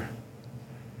remember,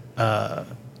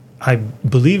 I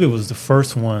believe it was the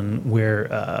first one where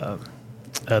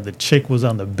the chick was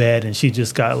on the bed and she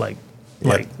just got like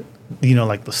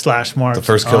like the slash marks. The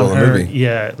first kill on of the her. movie.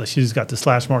 Yeah, like she just got the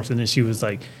slash marks, and then she was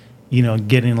like,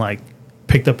 getting like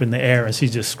picked up in the air, and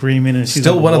she's just screaming, and she's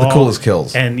Still on one of the wall. coolest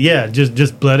kills. And yeah,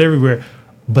 just blood everywhere.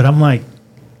 But I'm like,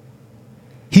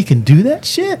 he can do that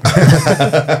shit.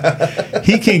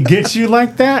 He can get you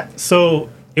like that. So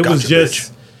it was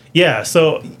just, yeah.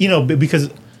 So because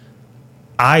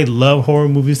I love horror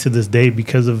movies to this day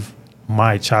because of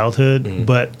my childhood,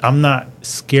 but I'm not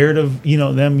scared of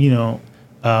them.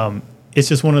 It's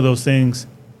just one of those things.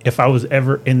 If I was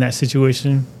ever in that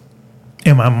situation,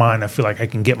 in my mind, I feel like I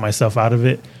can get myself out of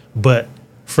it. But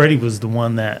Freddy was the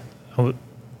one that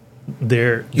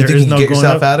there You think is you no can get going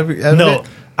yourself up. out of it? No,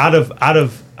 out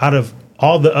of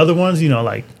all the other ones,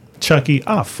 like Chucky.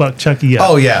 Oh, fuck Chucky up.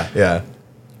 Oh yeah. It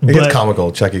But- gets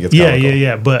comical. Chucky gets yeah, comical.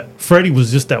 yeah. But Freddy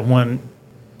was just that one.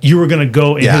 You were gonna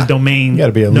go in Yeah. his domain. You got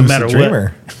to be a no lucid matter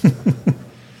dreamer.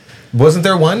 Wasn't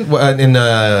there one in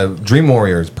Dream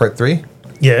Warriors Part 3? What.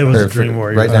 Yeah, it was a Dream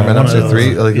Warrior. Right now, One Nightmare on of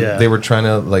 3. those. Like Yeah. they were trying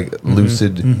to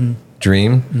lucid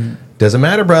dream. Doesn't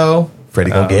matter, bro.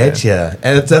 Freddy gonna get you.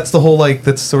 And that's the whole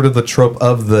that's sort of the trope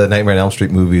of the Nightmare on Elm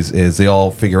Street movies is they all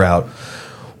figure out,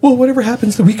 well, whatever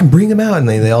happens, we can bring him out, and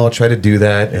they all try to do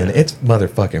that, and it's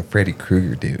motherfucking Freddy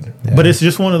Krueger, dude. But it's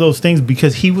just one of those things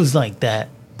because he was like that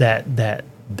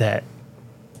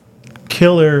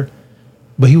killer,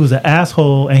 but he was an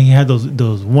asshole, and he had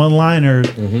those one-liners,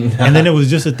 and then it was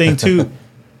just a thing too.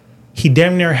 He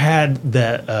damn near had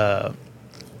that.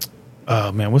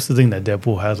 Oh man, what's the thing that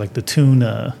Deadpool has? Like the tune.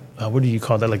 What do you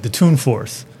call that? Like the tune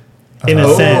force. In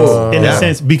a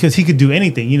sense, because he could do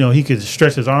anything. He could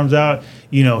stretch his arms out.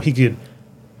 He could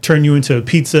turn you into a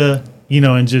pizza.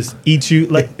 And just eat you.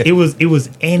 Like it was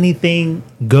anything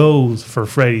goes for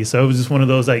Freddy. So it was just one of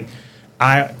those like.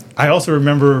 I also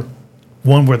remember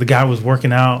one where the guy was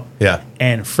working out. Yeah.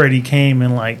 And Freddy came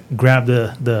and like grabbed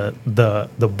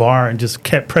the bar and just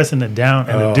kept pressing it down,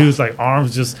 and the dude's like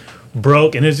arms just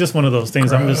broke, and it's just one of those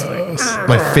things. I'm just like,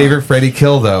 My favorite Freddy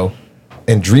kill, though,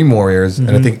 in Dream Warriors, and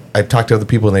I think I've talked to other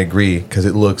people and they agree because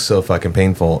it looks so fucking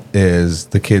painful, is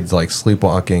the kid's like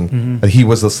sleepwalking. He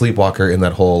was the sleepwalker in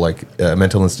that whole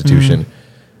mental institution.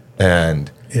 And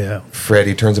yeah.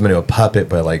 Freddy turns him into a puppet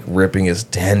by like ripping his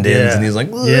tendons, and he's like,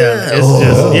 yeah, it's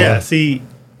just, see,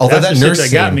 although that's that the nurse shit that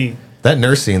scene, got me.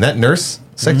 that nurse,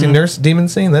 sexy nurse demon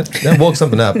scene, that woke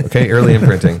something up. Okay, early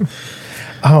imprinting.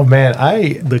 Oh man,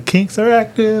 The kinks are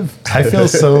active. I feel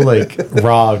so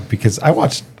robbed because I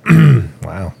watched.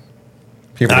 Wow.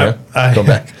 Here we go. Go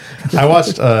back. I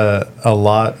watched a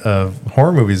lot of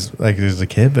horror movies as a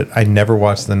kid, but I never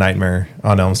watched the Nightmare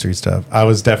on Elm Street stuff. I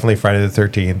was definitely Friday the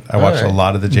 13th. I watched a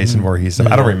lot of the Jason Voorhees stuff.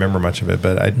 I don't remember much of it,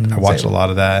 but I watched a lot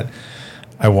of that.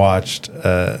 I watched.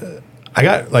 I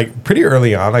got pretty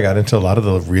early on. I got into a lot of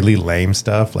the really lame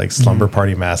stuff, like Slumber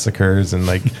Party Massacres and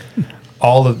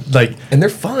all of And they're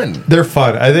fun. They're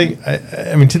fun. I think.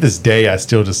 I mean, to this day, I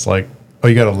still just oh,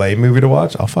 you got a lame movie to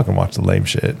watch? I'll fucking watch the lame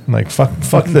shit.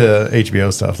 Fuck the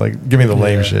HBO stuff. Give me the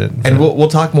lame shit. And we'll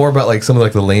talk more about some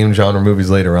of the lame genre movies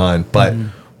later on. But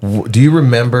do you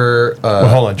remember? Well,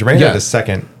 hold on, Jermaine had a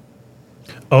second.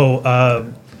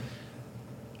 Oh,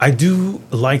 I do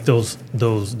like those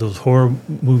horror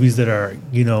movies that are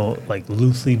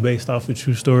loosely based off of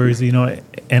true stories, and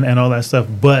all that stuff.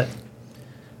 But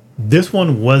this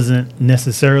one wasn't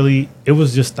necessarily. It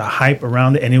was just the hype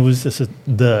around it, and it was just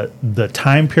the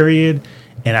time period.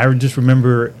 And I just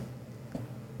remember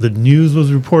the news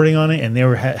was reporting on it, and they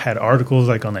had articles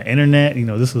on the internet.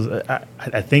 This was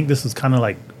I think this was kind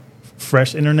of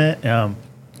fresh internet.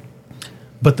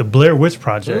 But the Blair Witch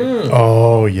Project.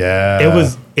 Oh yeah,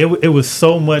 It was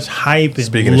so much hype and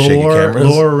Speaking of shaky cameras.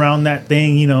 lore around that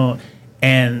thing,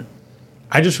 and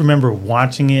I just remember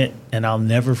watching it, and I'll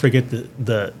never forget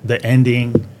the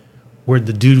ending where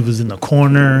the dude was in the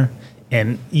corner,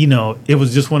 and it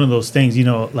was just one of those things, you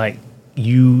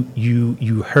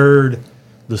heard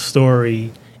the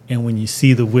story, and when you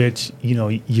see the witch,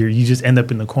 you just end up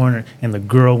in the corner, and the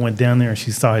girl went down there and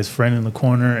she saw his friend in the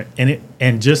corner,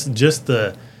 and just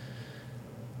the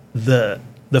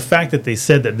fact that they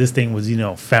said that this thing was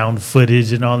found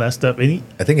footage and all that stuff, and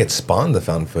I think it spawned the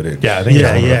found footage. Yeah, I think it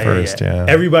was the first. Yeah.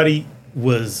 Everybody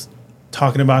was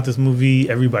talking about this movie.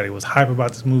 Everybody was hype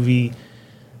about this movie.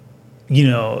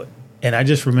 And I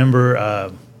just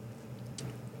remember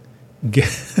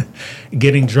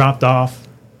getting dropped off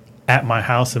at my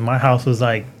house, and my house was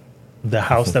the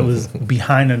house that was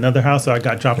behind another house. So I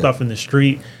got dropped off in the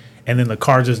street, and then the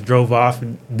car just drove off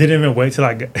and didn't even wait till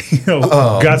I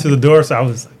got to the door. So I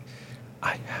was like,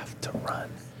 I have to run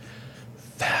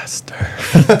faster.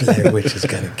 Blair Witch is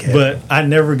gonna get. But I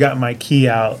never got my key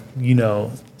out,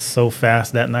 so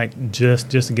fast that night just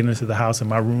to get into the house, and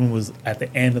my room was at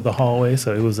the end of the hallway,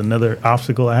 so it was another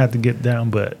obstacle I had to get down.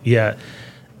 But yeah,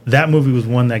 that movie was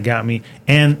one that got me.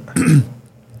 And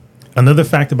another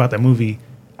fact about that movie,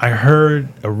 I heard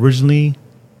originally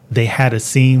they had a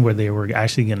scene where they were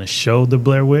actually going to show the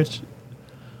Blair Witch,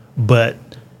 but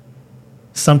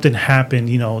something happened.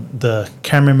 You know, the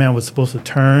cameraman was supposed to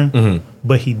turn,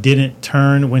 but he didn't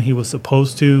turn when he was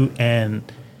supposed to, and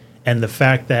the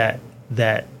fact that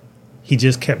he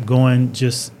just kept going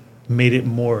just made it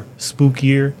more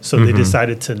spookier. So they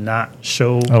decided to not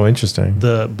show interesting.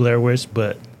 the Blair Witch,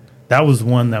 but that was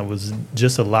one that was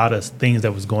just a lot of things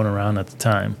that was going around at the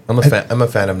time. I'm a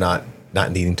fan of not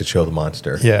needing to show the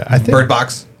monster. Yeah, I think Bird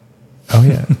Box. Oh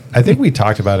yeah, I think we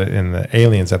talked about it in the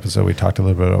Aliens episode. We talked a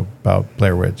little bit about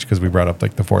Blair Witch because we brought up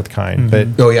like the fourth kind.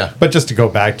 But but just to go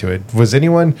back to it, was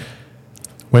anyone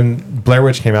when Blair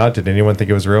Witch came out? Did anyone think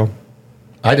it was real?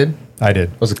 I did. I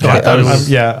Was it? thought it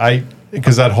was-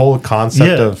 because that whole concept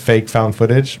Yeah. of fake found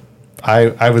footage. I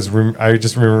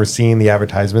just remember seeing the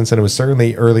advertisements, and it was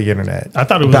certainly early internet. I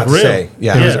thought it was About to real. say,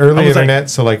 yeah. It was I early was like, internet,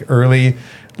 so like early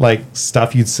like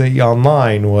stuff you'd see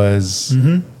online was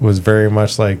very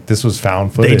much like this was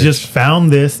found footage. they just found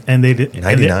this, and they did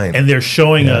 99. and they're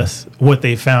showing us what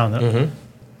they found.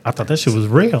 I thought that shit was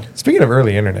real. Speaking of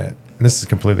early internet, and this is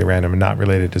completely random and not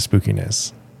related to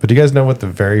spookiness, but do you guys know what the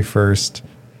very first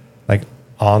like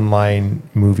online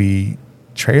movie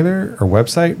trailer or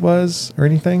website was or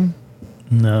anything?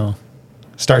 No.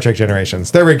 Star Trek Generations.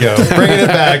 There we go. Bringing it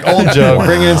back. Old joke.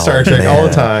 Bringing in Star Trek all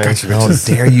the time. How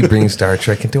dare you bring Star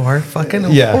Trek into our fucking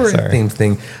Yeah, horror sorry. theme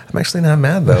thing? I'm actually not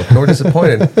mad though, nor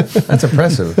disappointed. That's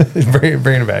impressive.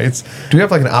 Bringing it back. It's, Do we have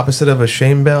like an opposite of a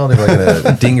shame bell? Do we have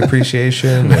like a ding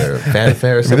appreciation or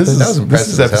fanfare or I mean, something? this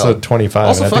is episode 25.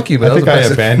 Also, and fuck you, I but that think was I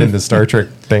impressive. abandoned the Star Trek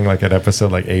thing like at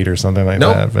episode like 8 or something like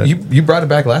No, that. But you brought it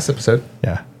back last episode.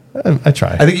 yeah, I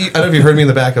try. I don't know if you heard me in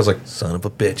the back. I was like, son of a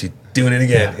bitch, he's doing it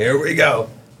again. Here we go.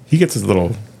 He gets his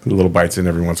little bites in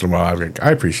every once in a while.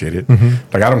 I appreciate it.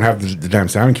 Like I don't have the damn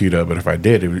sound queued up, but if I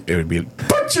did, it would be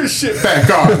put your shit back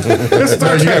on. It's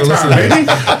Star Trek time,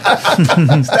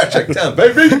 baby. Star Trek time,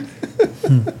 baby.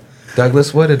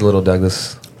 Douglas, what did little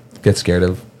Douglas get scared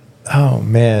of? Oh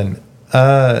man,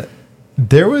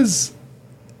 there was.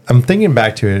 I'm thinking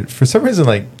back to it. For some reason,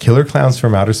 like Killer Clowns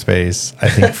from Outer Space, I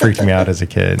think freaked me out as a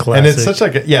kid. And it's Classic. such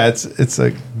like it's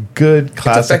a good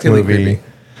classic effectively movie. creepy.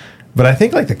 But I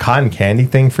think like the cotton candy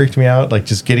thing freaked me out. Like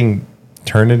just getting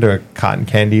turned into a cotton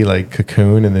candy like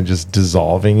cocoon and then just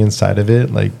dissolving inside of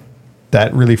it. Like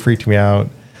that really freaked me out.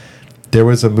 There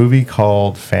was a movie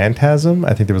called Phantasm.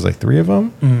 I think there was like 3 of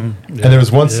them. And there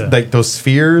was one like those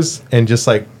spheres and just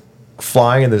like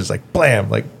flying and there's like blam,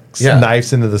 like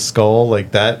knives into the skull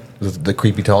like that. Does the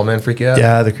creepy tall man freak you out?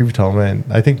 Yeah, the creepy tall man.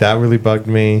 I think that really bugged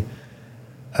me.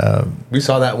 We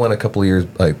saw that one a couple of years,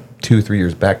 like 2-3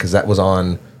 years back, because that was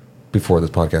on before this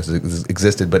podcast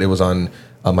existed, but it was on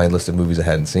my list of movies I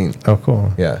hadn't seen. Oh,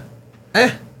 cool. Yeah.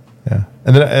 Yeah.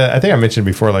 And then I think I mentioned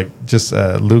before, like just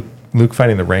Luke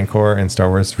fighting the Rancor in Star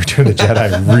Wars Return of the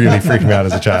Jedi really freaked me out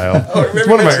as a child. It's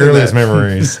one of my earliest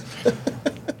memories.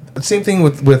 Same thing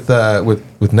with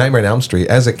Nightmare on Elm Street.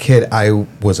 As a kid, I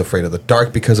was afraid of the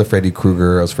dark because of Freddy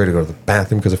Krueger. I was afraid to go to the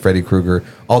bathroom because of Freddy Krueger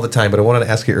all the time. But I wanted to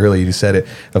ask you earlier, you said it,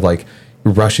 of like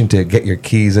rushing to get your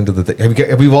keys into the thing.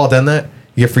 Have we all done that?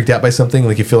 You get freaked out by something,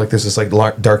 like you feel like there's this like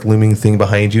dark looming thing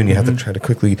behind you, and you have to try to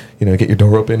quickly, get your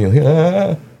door open. You're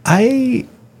like, I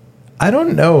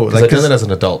don't know. Like, I've done that as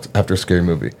an adult after a scary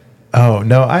movie. Oh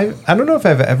no, I don't know if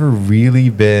I've ever really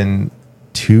been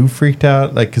too freaked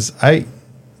out. Like, cause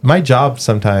my job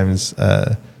sometimes,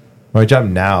 my job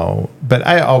now, but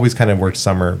I always kind of worked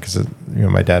summer because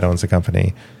my dad owns a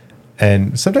company,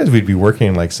 and sometimes we'd be working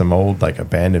in like some old like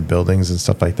abandoned buildings and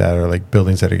stuff like that, or like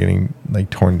buildings that are getting like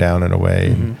torn down in a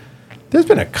way. And there's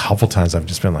been a couple times I've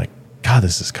just been like, God,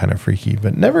 this is kind of freaky,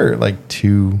 but never like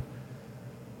too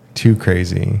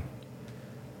crazy.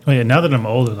 Oh yeah, now that I'm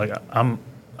older, like I'm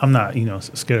not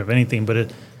scared of anything,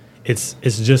 but it's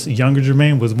just younger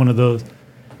Jermaine was one of those.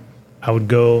 I would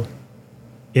go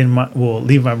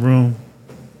leave my room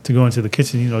to go into the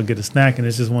kitchen, get a snack, and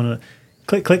it's just one of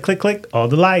click, click, click, click, all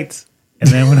the lights. And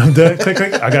then when I'm done, click,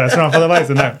 click, I gotta turn off all the lights,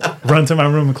 and I run to my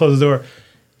room and close the door.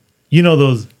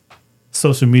 Those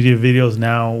social media videos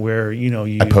now where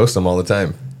I post them all the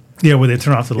time. Yeah, where they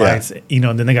turn off the lights,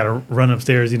 then they got to run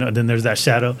upstairs, then there's that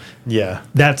shadow. Yeah.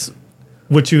 That's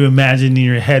what you imagine in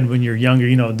your head when you're younger.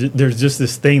 There's just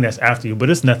this thing that's after you,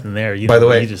 but it's nothing there. By the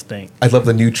way, you just think. I love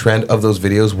the new trend of those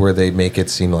videos where they make it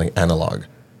seem like analog.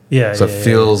 Yeah. So it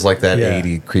feels like that Yeah.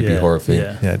 80 creepy horror thing.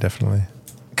 Yeah. Yeah, definitely.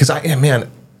 Because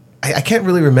I can't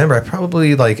really remember. I was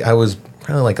probably like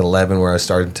 11 where I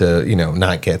started to,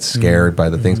 not get scared by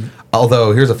the things.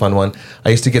 Although, here's a fun one. I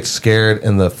used to get scared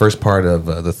in the first part of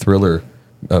the Thriller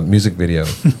music video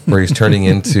where he's turning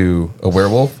into a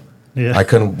werewolf. Yeah. I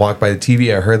couldn't walk by the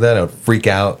TV. I heard that. I would freak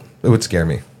out. It would scare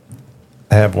me.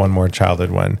 I have one more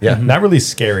childhood one. Yeah. Not really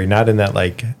scary, not in that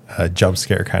like jump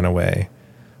scare kind of way,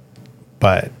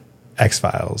 but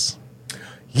X-Files.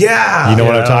 Yeah. You know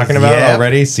what I'm talking about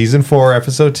already? Season 4,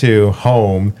 episode 2,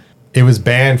 Home. It was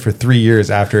banned for 3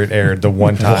 years after it aired the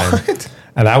one time. What?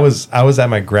 And I was at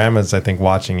my grandma's, I think,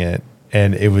 watching it.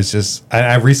 And it was just,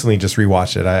 I recently just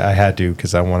rewatched it. I had to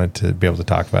because I wanted to be able to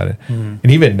talk about it.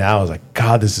 And even now, I was like,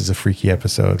 God, this is a freaky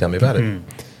episode. Tell me about it.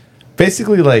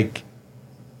 Basically, like,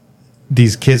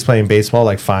 these kids playing baseball,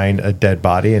 like, find a dead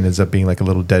body and ends up being like a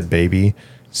little dead baby,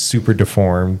 super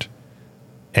deformed.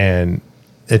 And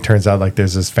it turns out, like,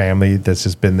 there's this family that's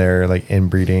just been there, like,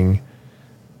 inbreeding.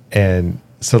 And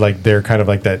so, like, they're kind of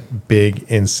like that big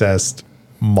incest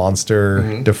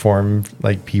monster, deformed,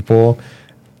 like, people.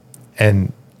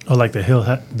 And like the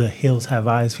hills have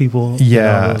eyes people.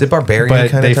 yeah, Did Barbarian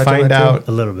but kind they of touch find on that out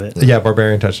too? a little bit. Yeah,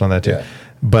 Barbarian touched on that too. Yeah.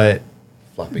 But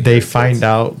Floppy they haired find kids.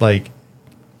 out like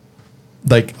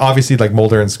obviously like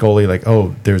Mulder and Scully, like,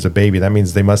 oh, there's a baby. That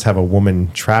means they must have a woman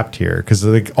trapped here because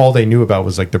like all they knew about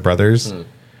was like the brothers. And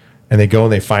they go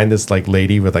and they find this like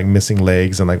lady with like missing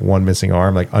legs and like one missing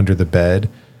arm like under the bed,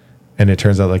 and it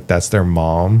turns out like that's their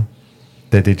mom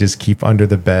that they just keep under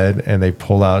the bed and they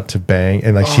pull out to bang,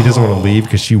 and like she doesn't want to leave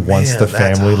because she wants man, the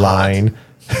that's family hot. line.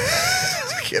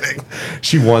 Kidding.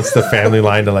 She wants the family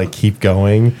line to like keep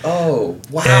going. Oh,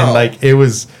 wow. And like it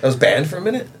was banned for a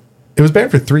minute?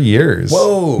 banned for 3 years.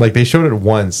 Whoa. Like they showed it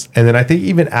once, and then I think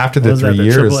even after the Was that 3 the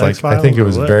years, triple like I X-Files think it or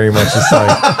was what? very much just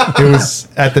like it was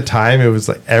at the time. It was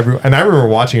like and I remember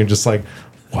watching it just like,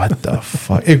 what the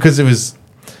fuck? Because it was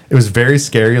very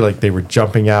scary. Like they were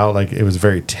jumping out. Like it was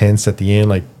very tense at the end.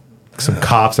 Like some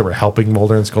cops that were helping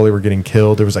Mulder and Scully were getting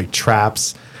killed. There was like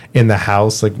traps in the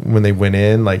house. Like when they went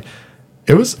in, like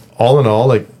it was all in all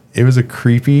like it was a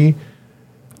creepy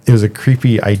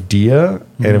idea,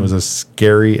 and it was a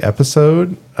scary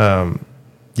episode.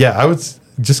 Yeah, I would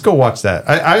just go watch that.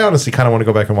 I honestly kind of want to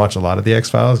go back and watch a lot of the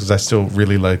X-Files because I still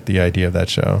really like the idea of that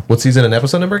show. What season and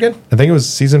episode number again? I think it was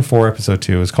season 4, episode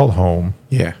 2. It was called Home.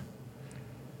 Yeah.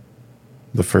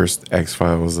 The first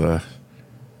X-Files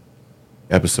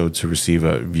episode to receive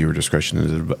a viewer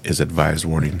discretion is advised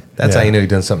warning. That's Yeah. how you know you've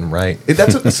done something right.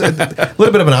 That's a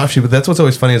little bit of an offshoot, but that's what's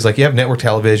always funny is like you have network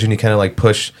television, you kind of like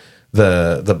push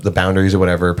the boundaries or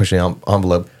whatever, pushing the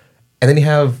envelope, and then you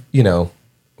have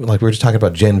like we were just talking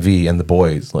about Gen V and The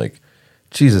Boys, like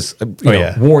Jesus,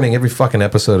 yeah. warning, every fucking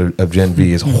episode of Gen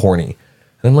V is horny,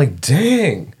 and I'm like,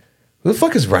 dang, who the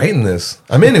fuck is writing this?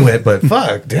 I'm into it, but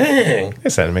fuck, dang, I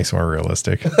said it makes it more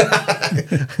realistic.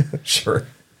 sure.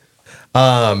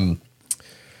 The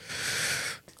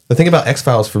thing about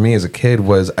X-Files for me as a kid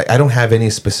was I don't have any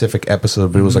specific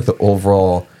episode, but it was like the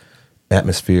overall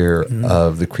atmosphere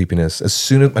of the creepiness. As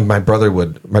soon as my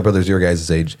brother's your guys'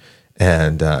 age,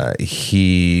 and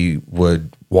he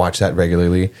would watch that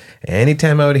regularly.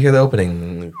 Anytime I would hear the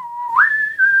opening,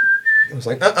 I was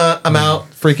like, I'm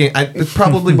out. Freaking. It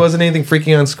probably wasn't anything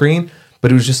freaking on screen, but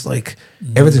it was just like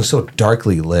everything's so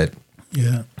darkly lit.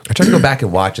 Yeah. I tried to go back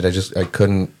and watch it. I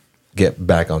couldn't get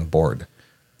back on board.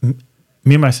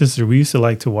 Me and my sister, we used to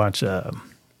like to watch Are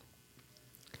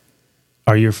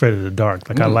You Afraid of the Dark?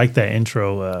 Like I like that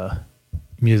intro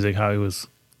music, how it was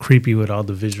creepy with all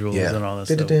the visuals and all that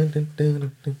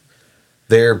stuff.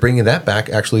 They're bringing that back.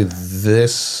 Actually,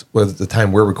 this was the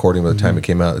time we're recording. By the time it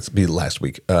came out, it's be last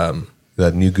week.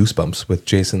 The new Goosebumps with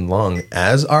Jason Long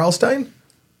as Arlstein.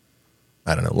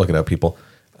 I don't know. Look it up, people.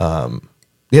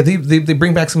 Yeah, they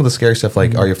bring back some of the scary stuff.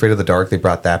 Like, Are You Afraid of the Dark? They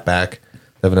brought that back.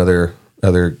 They have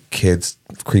another kids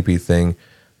creepy thing.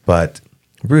 But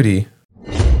Rudy,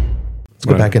 let's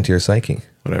go back into your psyche.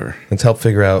 Whatever. Let's help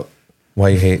figure out why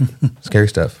you hate scary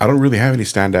stuff. I don't really have any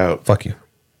standout Fuck you.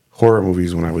 horror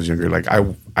movies when I was younger. Like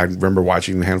I remember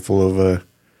watching a handful of the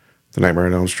Nightmare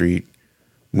on Elm Street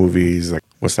movies. Like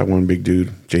what's that one big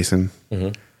dude, Jason?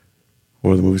 What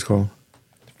were the movies called?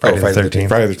 Friday the 13th.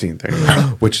 Friday the 13th. There you go.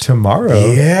 Which tomorrow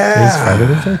is Friday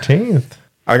the 13th.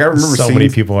 Like I remember So seeing many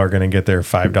people are going to get their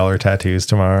 $5 tattoos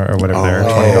tomorrow or whatever their $20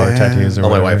 yeah. tattoos or Oh, my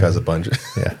whatever. wife has a bunch.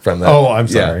 Yeah. From that. Oh, I'm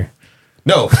Yeah. sorry.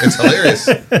 No, it's hilarious.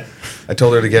 I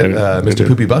told her to get Mr.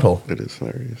 Poopy Butthole. It is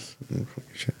hilarious.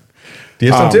 Shit. Do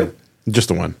you have some too? Just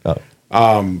the one. Oh.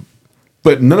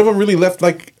 But none of them really left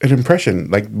like an impression.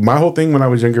 Like my whole thing when I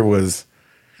was younger was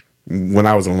when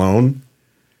I was alone,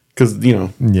 because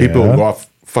people would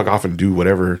fuck off and do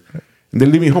whatever, And they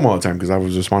leave me home all the time because I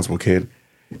was a responsible kid,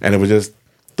 and it was just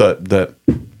the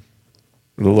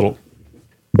little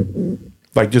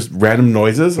like just random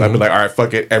noises. I'd be like, all right,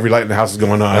 fuck it. Every light in the house is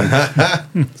going on.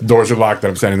 Doors are locked.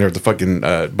 And I'm standing there with the fucking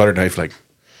butter knife. Like,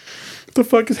 what the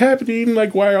fuck is happening?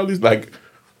 Like, why are all these like,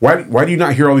 why do you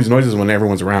not hear all these noises when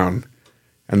everyone's around?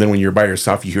 And then when you're by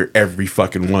yourself, you hear every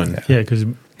fucking one. Yeah, because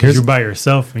you're by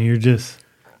yourself and you're just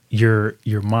your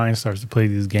mind starts to play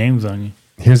these games on you.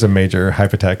 Here's a major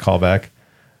hype attack callback.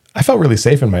 I felt really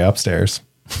safe in my upstairs.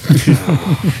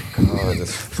 Oh,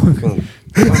 this fucking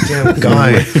goddamn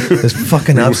guy. This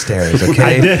fucking upstairs,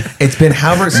 okay? It's been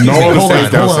however... Excuse me, hold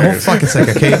on, fucking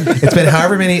second, okay? It's been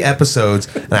however many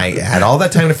episodes, and I had all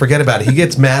that time to forget about it. He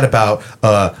gets mad about,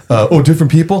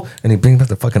 different people, and he brings up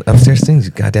the fucking upstairs things.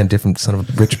 You goddamn different son of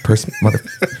a rich person, mother...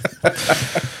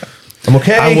 I'm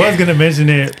okay. I was going to mention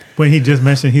it when he just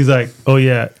mentioned, he's like, oh,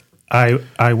 yeah,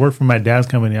 I work for my dad's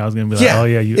company. I was going to be like, oh,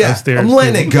 yeah, you upstairs. I'm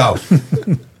letting it go.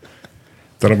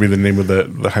 That'll be the name of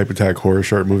the hype attack horror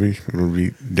short movie. It'll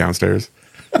be Downstairs.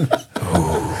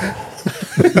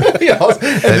 Yeah,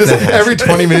 and just every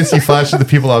 20 minutes you flash to the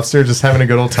people upstairs just having a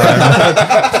good old time.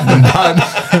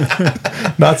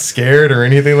 not scared or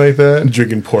anything like that.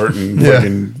 Drinking port and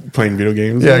fucking playing video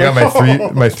games. Yeah, I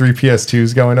got my three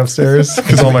PS2s going upstairs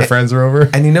because all my friends are over.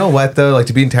 And you know what, though? Like,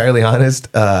 to be entirely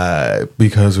honest,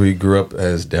 because we grew up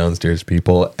as downstairs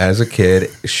people, as a kid,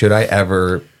 should I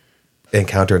ever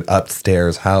encounter an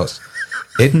upstairs house,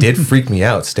 it did freak me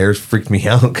out. Stairs freaked me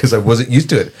out because I wasn't used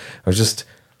to it. I was just,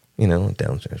 a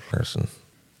downstairs person.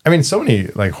 I mean, so many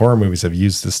like horror movies have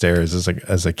used the stairs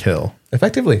as a kill.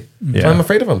 Effectively. Yeah. I'm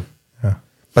afraid of them. Yeah.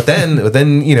 But then,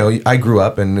 I grew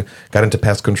up and got into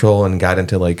pest control and got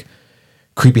into like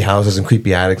creepy houses and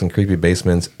creepy attics and creepy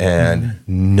basements, and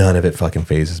none of it fucking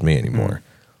phases me anymore.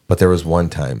 But there was one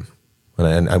time,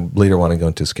 and I later want to go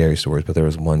into scary stories, but there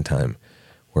was one time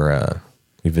where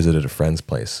we visited a friend's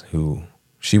place who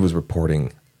she was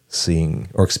reporting seeing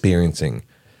or experiencing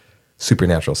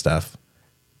supernatural stuff.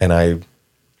 And I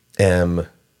am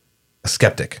a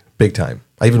skeptic, big time.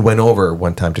 I even went over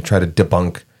one time to try to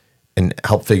debunk and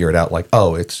help figure it out, like,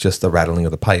 oh, it's just the rattling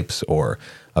of the pipes or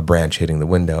a branch hitting the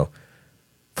window.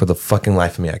 For the fucking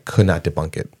life of me, I could not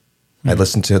debunk it. I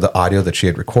listened to the audio that she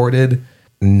had recorded.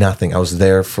 Nothing. I was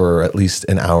there for at least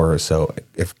an hour or so.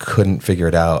 I couldn't figure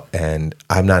it out, and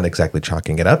I'm not exactly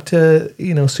chalking it up to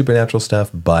supernatural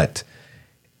stuff, but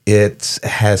it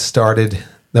has started.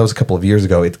 That was a couple of years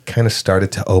ago. It kind of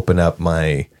started to open up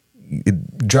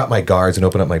drop my guards and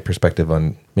open up my perspective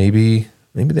on maybe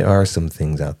there are some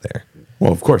things out there.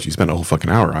 Well, of course, you spent a whole fucking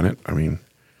hour on it. I mean,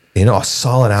 a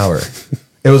solid hour.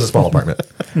 It was a small apartment.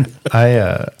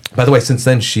 By the way, since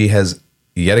then she has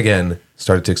yet again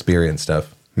started to experience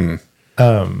stuff.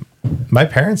 My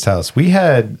parents' house, we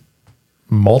had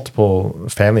multiple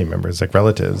family members, like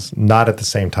relatives, not at the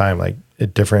same time, like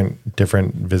at different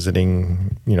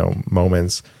visiting,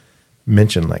 moments,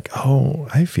 mention like, oh,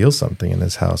 I feel something in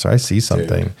this house, or I see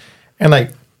something. Dude. And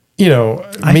like,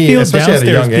 me, especially at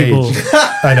a young age.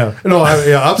 I know. No,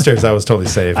 upstairs I was totally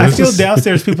safe. I feel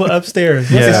downstairs people upstairs.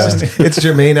 Yeah. It's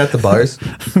Jermaine at the bars.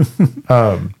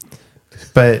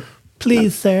 But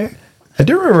please, sir. I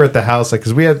do remember at the house, like,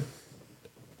 because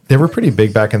they were pretty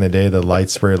big back in the day. The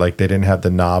lights were like, they didn't have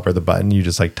the knob or the button. You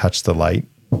just like touch the light,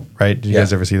 right? Did you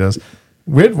guys ever see those?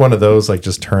 We had one of those like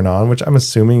just turn on, which I'm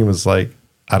assuming was like,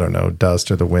 I don't know,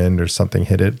 dust or the wind or something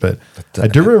hit it. But I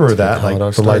do remember that,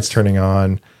 like the lights turning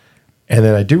on. And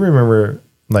then I do remember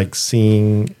like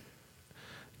seeing,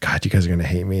 God, you guys are going to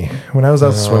hate me. When I was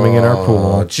out swimming in our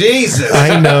pool. Jesus.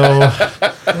 I know.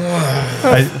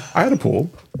 I had a pool.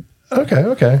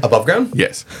 Okay. Above ground?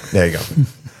 Yes. There you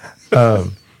go.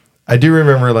 I do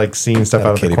remember like seeing stuff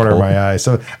out of the corner of my eye.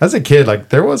 So as a kid, like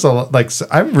there was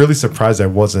I'm really surprised I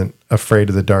wasn't afraid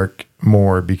of the dark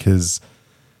more, because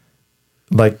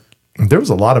like there was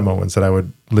a lot of moments that I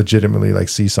would legitimately like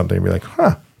see something and be like,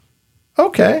 huh,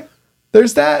 okay,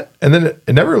 there's that. And then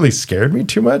it never really scared me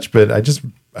too much, but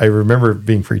I remember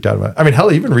being freaked out about it. I mean,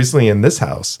 hell, even recently in this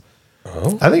house,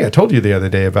 I think I told you the other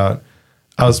day about,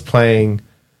 I was playing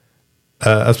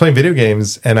video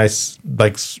games and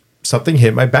something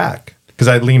hit my back, because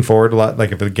I lean forward a lot.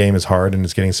 Like if the game is hard and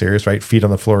it's getting serious, right? Feet on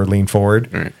the floor, lean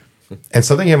forward. Right. And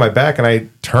something hit my back, and I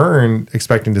turned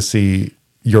expecting to see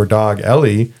your dog,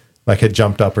 Ellie, like had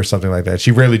jumped up or something like that. She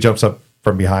rarely jumps up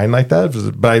from behind like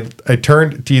that. But I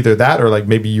turned to either that or like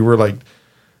maybe you were like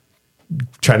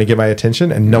trying to get my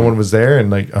attention and no one was there. And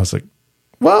like, I was like,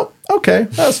 well, okay,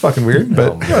 that was fucking weird,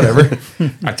 but whatever.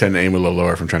 I tend to aim a little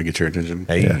lower if I'm trying to get your attention.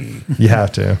 Hey. Yeah, you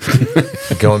have to.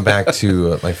 Going back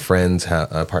to my friend's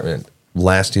apartment,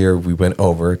 last year we went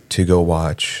over to go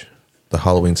watch the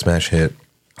Halloween smash hit,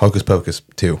 Hocus Pocus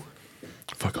 2.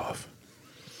 Fuck off.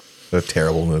 A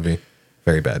terrible movie.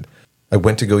 Very bad. I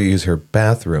went to go use her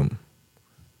bathroom,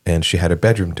 and she had her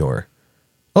bedroom door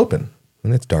open,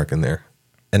 and it's dark in there.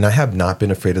 And I have not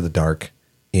been afraid of the dark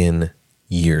in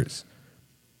years.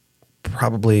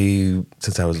 Probably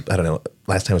since I was, I don't know,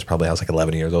 last time was probably I was like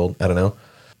 11 years old. I don't know.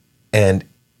 And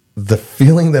the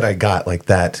feeling that I got, like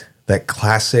that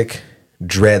classic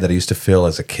dread that I used to feel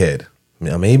as a kid.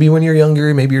 Now, maybe when you're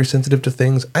younger, maybe you're sensitive to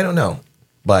things. I don't know.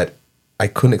 But I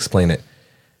couldn't explain it.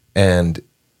 And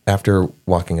after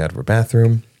walking out of her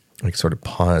bathroom, I sort of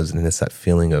paused, and it's that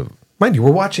feeling of, mind you,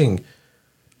 we're watching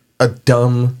a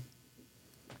dumb,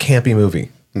 campy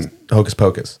movie, Hocus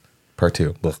Pocus, Part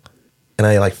 2. Ugh. And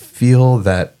I like feel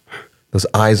that those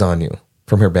eyes on you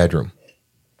from her bedroom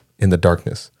in the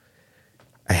darkness.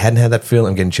 I hadn't had that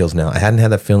feeling. I'm getting chills now. I hadn't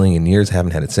had that feeling in years.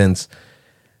 Haven't had it since.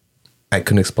 I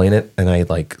couldn't explain it, and I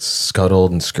like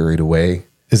scuttled and scurried away.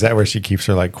 Is that where she keeps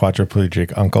her like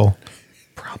quadriplegic uncle?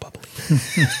 Probably.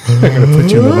 I'm going to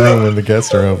put you in the room when the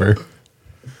guests are over.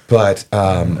 But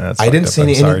I didn't see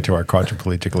any. Sorry to our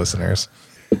quadriplegic listeners.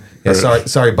 Yeah,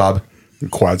 sorry, Bob.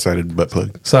 Quad-sided butt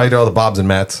plug. Sorry to all the Bobs and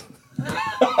Matts.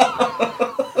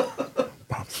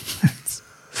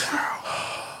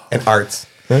 And Arts.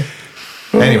 Huh?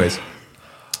 Anyways.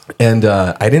 And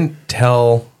I didn't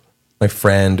tell my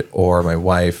friend or my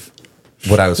wife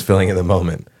what I was feeling in the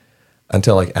moment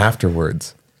until like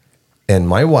afterwards. And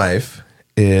my wife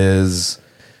is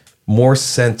more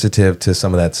sensitive to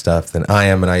some of that stuff than I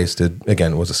am. And I used to,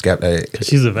 again, was a skeptic.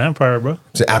 She's a vampire, bro.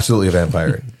 She's absolutely a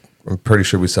vampire. I'm pretty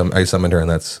sure I summoned her, and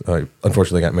that's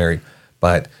unfortunately got married.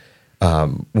 But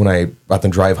when I about to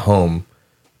drive home,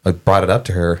 I brought it up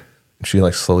to her, and she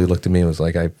like slowly looked at me and was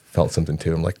like, I felt something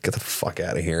too. I'm like, get the fuck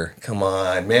out of here. Come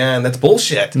on, man. That's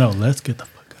bullshit. No, let's get the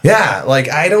fuck out. Yeah, like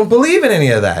I don't believe in any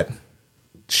of that.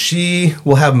 She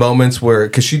will have moments where,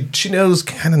 because she knows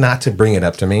kind of not to bring it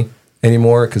up to me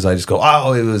anymore, because I just go,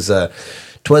 oh, it was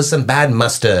 'twas some bad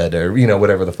mustard, or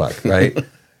whatever the fuck, right?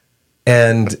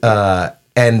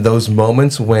 And those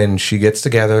moments when she gets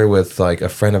together with like a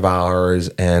friend of ours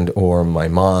and or my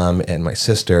mom and my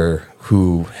sister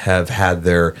who have had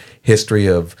their history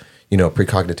of,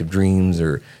 precognitive dreams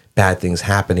or bad things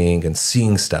happening and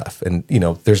seeing stuff. And,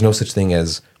 there's no such thing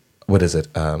as, what is it?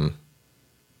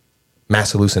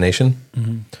 Mass hallucination.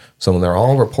 Mm-hmm. So when they're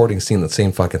all reporting seeing the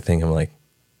same fucking thing, I'm like,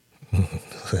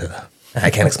 I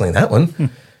can't explain that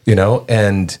one,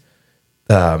 And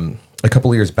a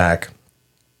couple of years back,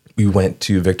 we went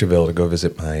to Victorville to go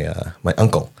visit my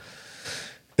uncle,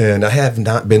 and I have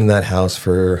not been in that house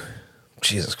for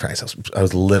Jesus Christ. I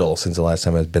was little since the last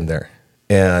time I've been there,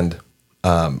 and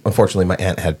unfortunately, my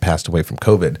aunt had passed away from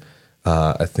COVID.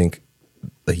 I think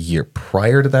a year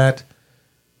prior to that.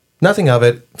 Nothing of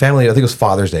it. Family. I think it was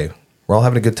Father's Day. We're all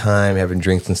having a good time, having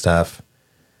drinks and stuff.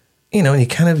 And you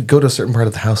kind of go to a certain part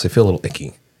of the house, I feel a little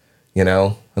icky, and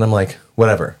I'm like,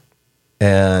 whatever.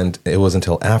 And it was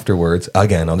until afterwards,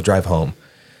 again, on the drive home,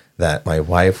 that my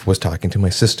wife was talking to my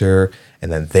sister,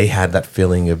 and then they had that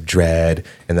feeling of dread,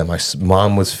 and then my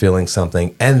mom was feeling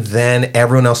something, and then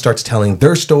everyone else starts telling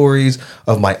their stories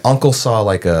of my uncle saw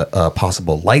like a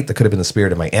possible light that could have been the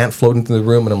spirit of my aunt floating through the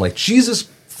room, and I'm like, Jesus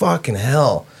fucking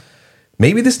hell.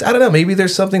 Maybe this, I don't know, maybe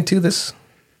there's something to this.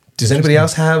 Does anybody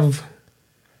else have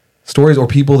stories or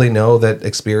people they know that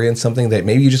experience something that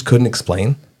maybe you just couldn't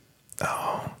explain?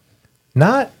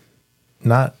 Not,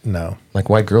 no. Like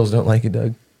why girls don't like you,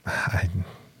 Doug? I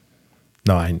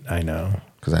know.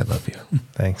 Because I love you.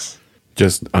 Thanks.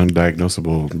 Just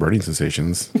undiagnosable burning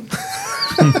sensations.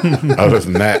 Other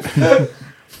than that,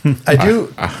 I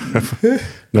do.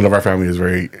 None of our family is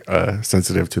very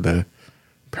sensitive to the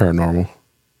paranormal.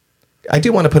 I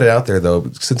do want to put it out there, though,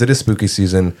 since it is spooky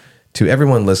season, to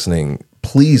everyone listening,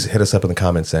 please hit us up in the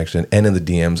comment section and in the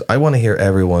DMs. I want to hear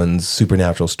everyone's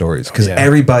supernatural stories, because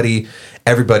everybody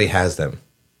has them.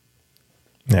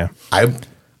 Yeah.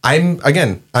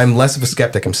 I'm less of a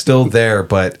skeptic. I'm still there,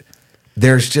 but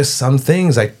there's just some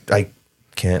things I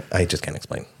just can't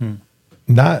explain.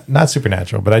 Not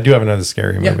supernatural, but I do have another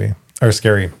scary movie or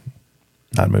scary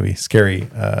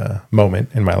moment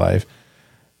in my life.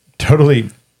 Totally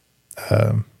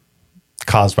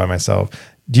caused by myself.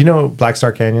 Do you know Black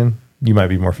Star Canyon? You might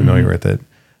be more familiar with it.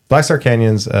 Black Star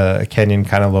Canyon's a canyon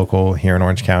kind of local here in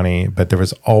Orange County, but there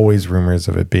was always rumors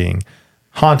of it being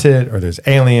haunted, or there's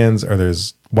aliens, or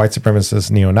there's white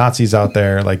supremacist neo-Nazis out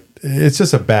there. Like, it's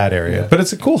just a bad area, but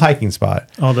it's a cool hiking spot.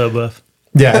 All the above.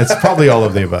 Yeah, it's probably all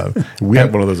of the above. We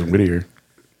have one of those in Whittier.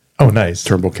 Oh, nice.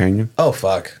 Turnbull Canyon. Oh,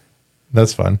 fuck.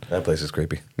 That's fun. That place is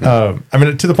creepy. I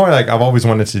mean, to the point, like I've always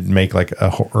wanted to make like a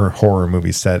horror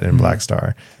movie set in Black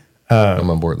Star. I'm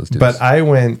on board. Let's do But this.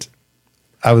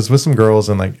 I was with some girls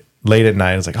and like late at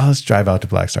night, I was like, oh, let's drive out to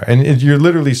Black Star. And you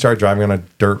literally start driving on a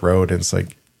dirt road and it's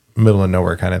like middle of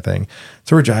nowhere kind of thing.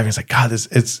 So we're driving. It's like, God,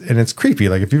 it's creepy.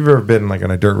 Like if you've ever been like on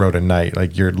a dirt road at night,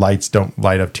 like your lights don't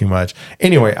light up too much.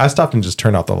 Anyway, I stopped and just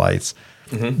turned off the lights.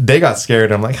 They got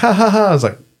scared. I'm like, ha ha ha. I was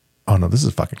like, oh no, this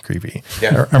is fucking creepy.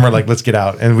 Yeah. And we're like, let's get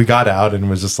out. And we got out and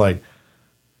was just like,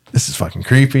 this is fucking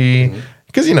creepy.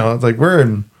 Because, you know, it's like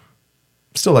we're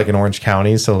still like in Orange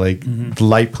County. So like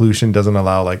light pollution doesn't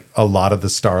allow like a lot of the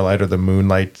starlight or the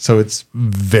moonlight. So it's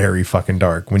very fucking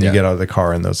dark when you get out of the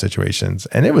car in those situations.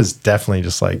 And it was definitely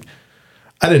just like,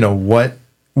 I didn't know what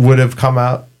would have come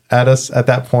out at us at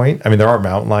that point. I mean, there are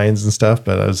mountain lions and stuff,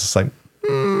 but I was just like,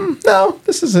 no,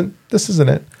 this isn't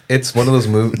it. It's one of those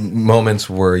moments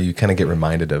where you kind of get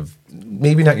reminded of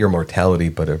maybe not your mortality,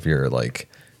 but of your like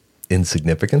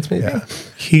insignificance. Maybe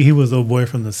He was old boy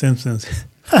from The Simpsons.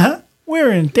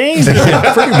 We're in danger.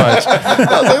 Yeah, pretty much.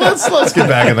 I was like, let's get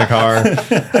back in the car.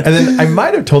 And then I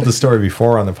might have told the story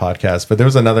before on the podcast, but there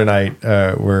was another night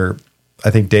where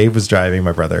I think Dave was driving,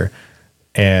 my brother,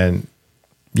 and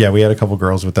yeah, we had a couple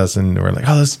girls with us, and we're like,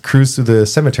 oh, let's cruise through the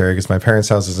cemetery because my parents'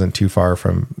 house isn't too far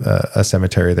from a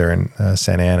cemetery there in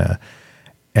Santa Ana.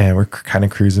 And we're kind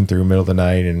of cruising through middle of the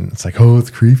night, and it's like, oh, it's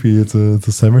creepy. It's a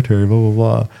cemetery, blah, blah,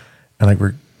 blah. And like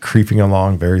we're creeping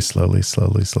along very slowly.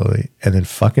 And then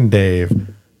fucking Dave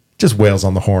just wails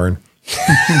on the horn.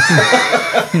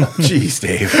 Jeez,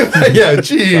 Dave. Yeah,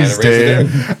 jeez,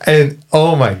 Dave. And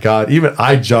oh my God, even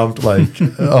I jumped like,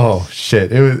 oh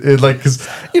shit. It like, cause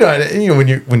you know,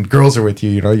 when girls are with you,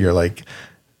 you know, you're like,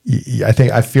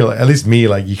 I feel at least me,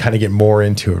 like you kind of get more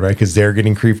into it, right? Cause they're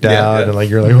getting creeped out and like,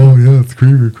 you're like, oh yeah, it's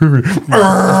creepy. It's like,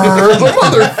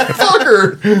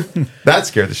 motherfucker. That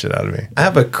scared the shit out of me. I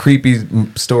have a creepy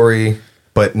story,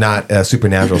 but not a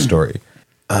supernatural story.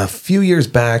 A few years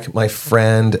back, my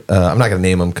friend, I'm not going to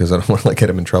name him because I don't want to like get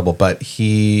him in trouble, but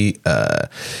he was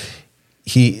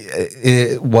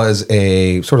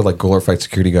a sort of like glorified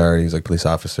security guard. He's like a police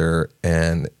officer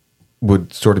and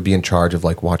would sort of be in charge of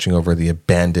like watching over the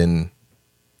abandoned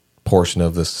portion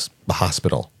of the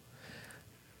hospital.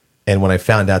 And when I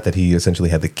found out that he essentially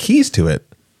had the keys to it,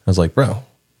 I was like, bro,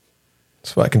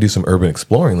 so I can do some urban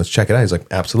exploring. Let's check it out. He's like,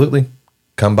 absolutely.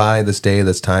 Come by this day,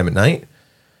 this time at night.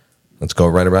 Let's go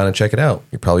right around and check it out.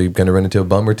 You're probably going to run into a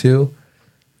bum or two.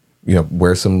 You know,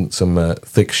 wear some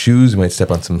thick shoes. You might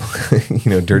step on some,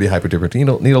 dirty hypodermic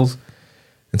needles.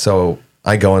 And so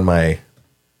I go in my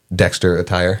Dexter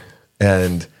attire,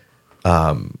 and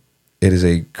it is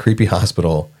a creepy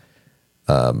hospital.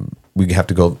 You have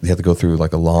to go through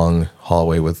like a long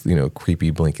hallway with creepy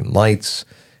blinking lights,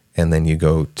 and then you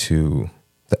go to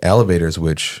the elevators,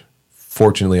 which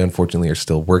unfortunately are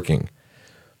still working.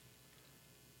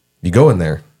 You go in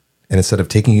there, and instead of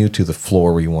taking you to the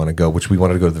floor where you want to go, which we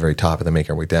wanted to go to the very top and then make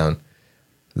our way down,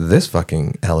 this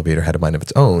fucking elevator had a mind of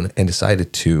its own and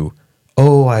decided to,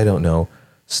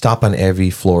 stop on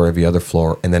every other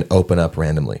floor, and then open up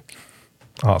randomly.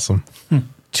 Awesome.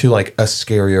 To like a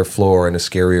scarier floor,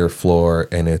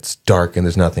 and it's dark and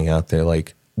there's nothing out there.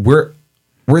 Like we're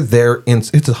there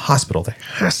it's a hospital. There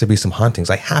has to be some hauntings.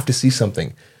 I have to see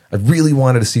something. I really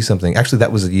wanted to see something. Actually,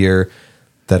 that was a year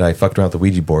that I fucked around with the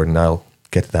Ouija board, and I'll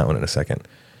get to that one in a second.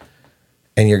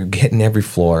 And you're hitting every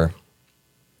floor,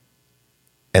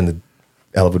 and the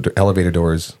elevator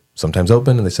doors sometimes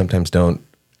open and they sometimes don't.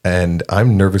 And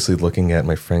I'm nervously looking at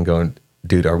my friend going,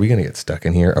 dude, are we going to get stuck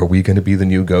in here? Are we going to be the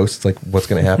new ghosts? Like, what's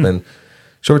going to happen?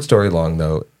 Short story long,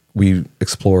 though, we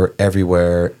explore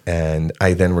everywhere, and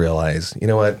I then realize, you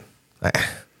know what?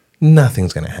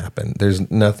 Nothing's going to happen.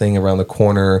 There's nothing around the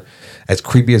corner. As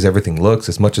creepy as everything looks,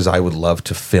 as much as I would love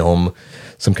to film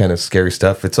some kind of scary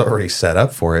stuff, it's already set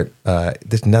up for it.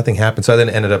 There's nothing happened. So I then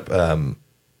ended up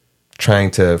trying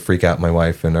to freak out my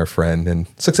wife and our friend, and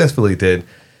successfully did.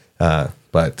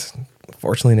 But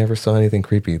fortunately never saw anything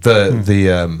creepy.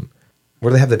 The where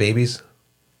do they have the babies?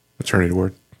 Maternity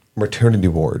ward. Maternity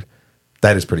ward.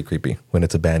 That is pretty creepy when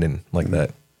it's abandoned like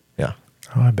that. Yeah.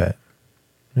 Oh, I bet.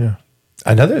 Yeah.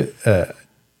 Another,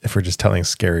 if we're just telling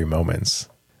scary moments,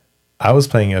 I was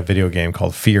playing a video game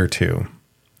called Fear 2.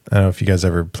 I don't know if you guys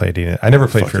ever played it. I never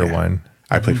played Fear 1.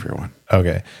 I played Fear 1.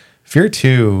 Okay. Fear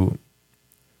 2,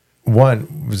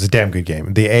 1 was a damn good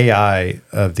game. The AI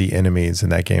of the enemies in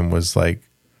that game was like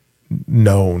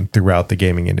known throughout the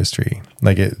gaming industry.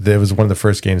 Like it was one of the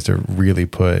first games to really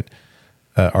put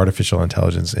artificial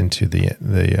intelligence into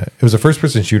it was a first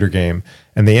person shooter game,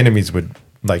 and the enemies would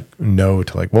like know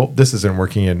to like, well, this isn't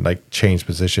working, and like change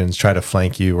positions, try to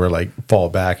flank you or like fall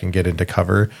back and get into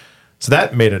cover. So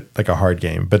that made it like a hard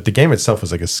game, but the game itself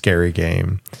was like a scary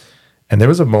game. And there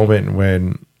was a moment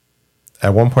when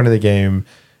at one point in the game,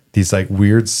 these like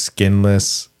weird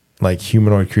skinless like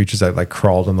humanoid creatures that like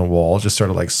crawled on the wall just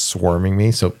started like swarming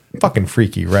me. So fucking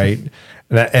freaky, right?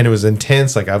 And it was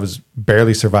intense. Like I was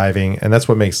barely surviving. And that's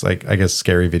what makes like, I guess,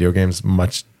 scary video games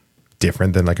much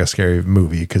different than like a scary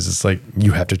movie, because it's like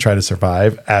you have to try to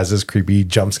survive as this creepy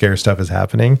jump scare stuff is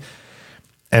happening.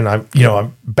 And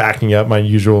I'm backing up my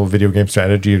usual video game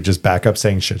strategy of just back up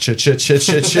saying shit,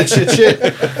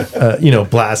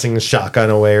 blasting the shotgun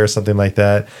away or something like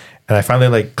that. And I finally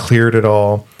like cleared it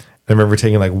all. I remember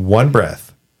taking like one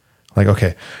breath, like,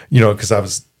 okay, because I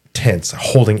was tense,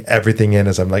 holding everything in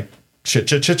as I'm like, shit,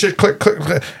 click, click,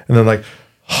 click. And then like,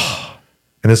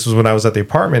 and this was when I was at the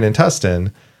apartment in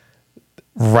Tustin.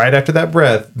 Right after that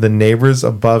breath, the neighbors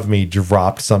above me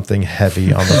dropped something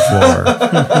heavy on the floor.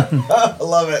 I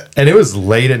love it. And it was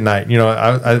late at night.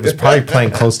 I was probably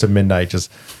playing close to midnight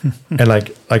and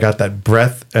like I got that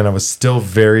breath and I was still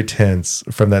very tense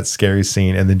from that scary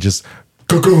scene. And then just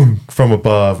from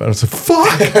above. And I was like,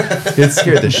 fuck. It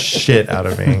scared the shit out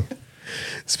of me.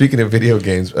 Speaking of video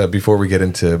games, before we get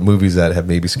into movies that have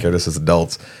maybe scared us as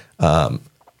adults,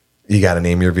 you got to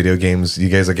name your video games. You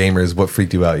guys are gamers. What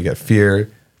freaked you out? You got fear.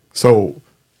 So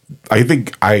I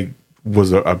think I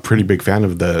was a pretty big fan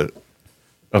of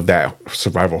that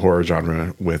survival horror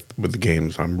genre with the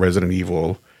games. Resident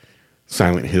Evil,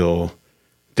 Silent Hill,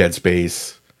 Dead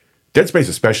Space. Dead Space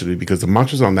especially, because the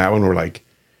monsters on that one were like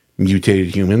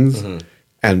mutated humans. Mm-hmm.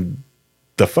 And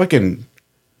the fucking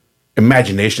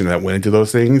imagination that went into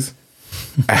those things.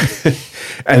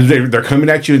 And they're coming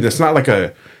at you, and it's not like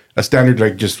a standard,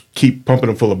 like just keep pumping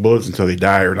them full of bullets until they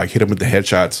die, or like hit them with the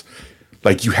headshots.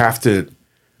 Like you have to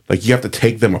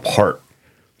take them apart.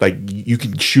 Like you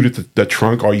can shoot at the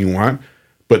trunk all you want,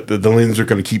 but the limbs are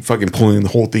going to keep fucking pulling the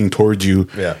whole thing towards you.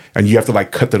 Yeah. And you have to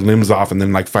like cut the limbs off and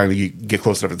then like finally get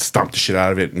close enough and stomp the shit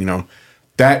out of it.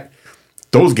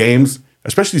 Those games,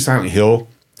 especially Silent Hill,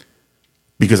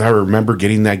 because I remember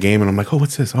getting that game and I'm like, oh,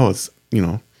 what's this? Oh, it's,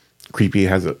 creepy. It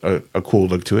has a cool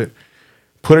look to it.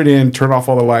 Put it in, turn off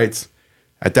all the lights.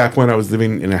 At that point, I was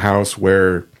living in a house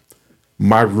where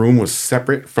my room was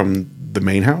separate from the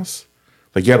main house.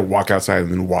 Like you had to walk outside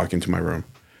and then walk into my room.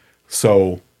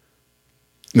 So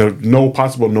no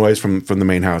possible noise from the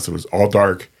main house. It was all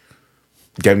dark,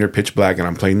 getting there pitch black, and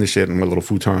I'm playing this shit in my little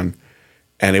futon.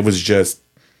 And it was just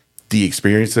the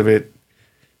experience of it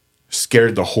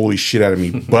scared the holy shit out of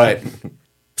me. But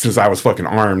since I was fucking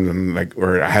armed and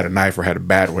or I had a knife or had a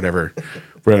bat or whatever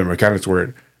the mechanics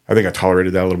were, I think I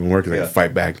tolerated that a little bit more because I could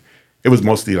fight back. It was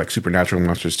mostly like supernatural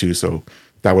monsters too, so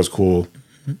that was cool.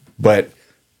 But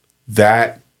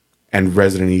that and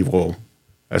Resident Evil,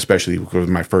 especially because it was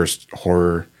my first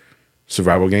horror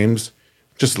survival games,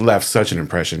 just left such an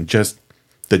impression. Just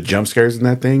the jump scares in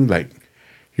that thing, like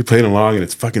you're playing along and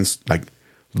it's fucking like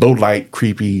low light,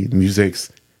 creepy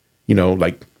music's,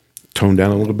 like toned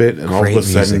down a little bit, and all of a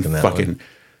sudden fucking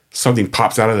something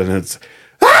pops out of it and it's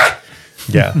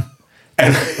yeah.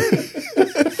 And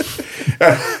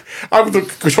I have the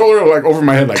controller like over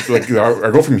my head, like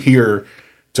I go from here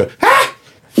to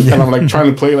and I'm like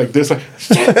trying to play like this, like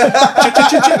shit,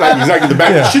 like exactly the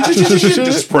back,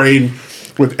 just spraying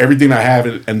with everything I have.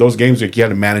 And those games, like you had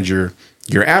to manage your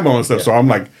ammo and stuff. Yeah. So I'm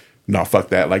like, no, fuck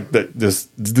that. Like this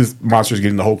monster's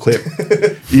getting the whole clip,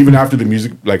 even after the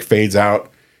music like fades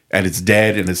out and it's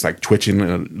dead and it's like twitching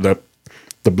and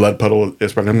the blood puddle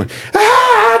is. I'm like,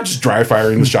 just dry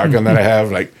firing the shotgun that I have,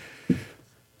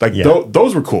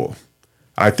 those were cool.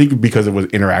 I think because it was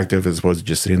interactive as opposed to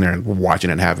just sitting there and watching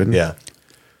it happen. Yeah.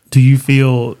 Do you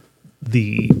feel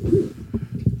the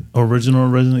original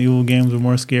Resident Evil games were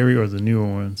more scary or the newer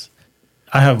ones?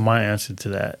 I have my answer to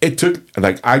that. It took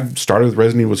I started with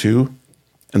Resident Evil 2,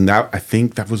 and I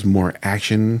think that was more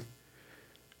action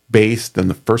based than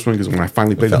the first one, because when I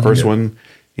finally played the first one,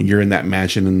 and you're in that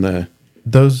mansion in the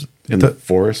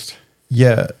forest.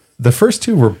 Yeah, the first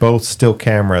two were both still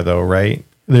camera though, right?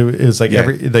 It was like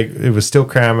it was still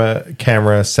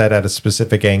camera set at a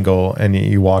specific angle, and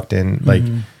you walked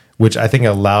in which I think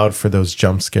allowed for those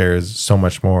jump scares so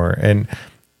much more. And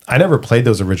I never played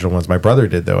those original ones. My brother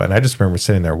did though, and I just remember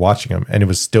sitting there watching them, and it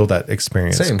was still that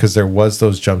experience because there was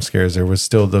those jump scares, there was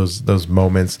still those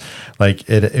moments. Like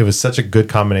it was such a good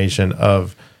combination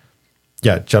of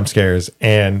jump scares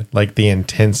and like the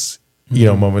intense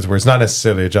moments where it's not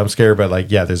necessarily a jump scare, but like,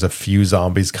 there's a few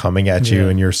zombies coming at you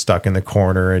and you're stuck in the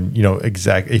corner, and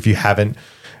if you haven't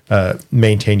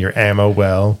maintained your ammo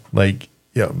well, like,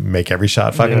 make every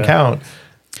shot fucking count.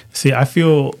 See, I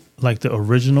feel like the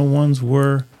original ones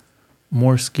were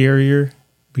more scarier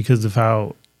because of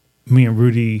how me and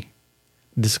Rudy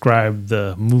described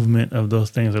the movement of those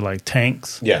things are like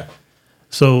tanks. Yeah.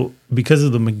 So because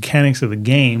of the mechanics of the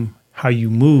game, how you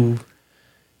move,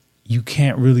 you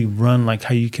can't really run like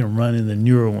how you can run in the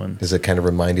newer ones. Does it kind of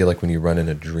remind you like when you run in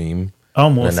a dream?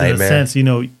 Almost a in a nightmare? sense,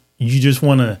 you just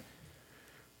want to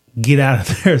get out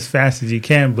of there as fast as you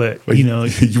can, but you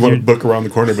want to book around the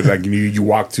corner, but like you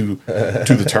walk to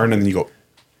the turn and then you go.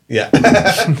 Yeah. And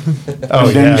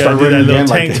then you start do that running little again.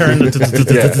 tank turn.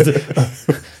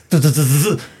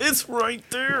 It's right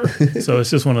there. So it's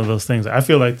just one of those things. I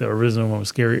feel like the original one was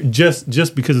scary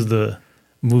just because of the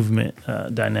movement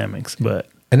dynamics. But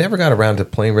I never got around to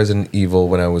playing Resident Evil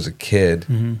when I was a kid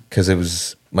because it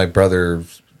was my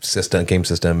brother's game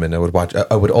system, and I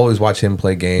would always watch him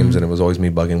play games, and it was always me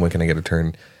bugging, when can I get a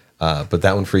turn? But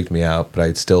that one freaked me out, but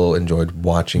I still enjoyed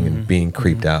watching and being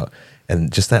creeped out.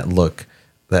 And just that look,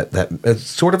 that it's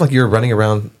sort of like you're running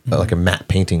around like a matte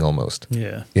painting almost.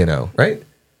 yeah, Right?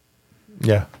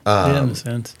 Yeah. in a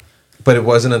sense. But it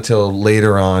wasn't until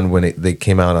later on when they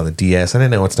came out on the DS, and I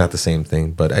know it's not the same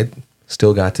thing, but I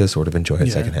still got to sort of enjoy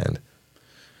it secondhand.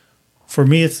 For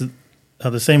me, it's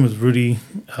the same as Rudy.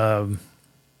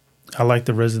 I like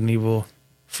the Resident Evil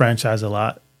franchise a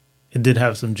lot. It did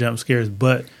have some jump scares,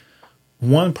 but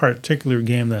one particular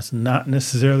game that's not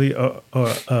necessarily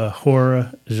a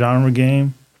horror genre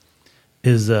game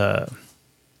is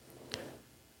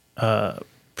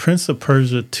Prince of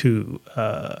Persia 2.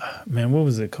 Man, what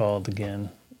was it called again?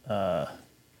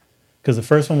 Because the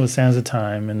first one was Sands of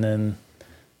Time, and then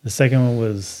the second one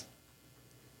was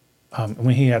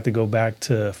when he had to go back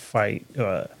to fight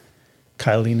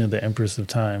Kylena, the Empress of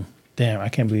Time. Damn, I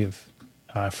can't believe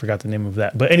I forgot the name of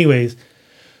that. But anyways,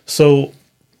 so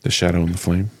The Shadow and the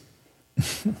Flame.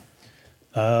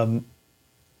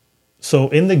 So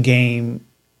in the game,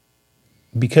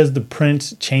 because the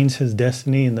prince changed his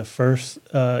destiny in the first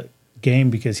game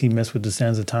because he messed with the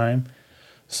Sands of Time,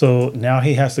 so now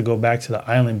he has to go back to the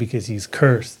island because he's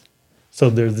cursed. So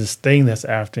there's this thing that's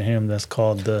after him that's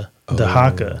called the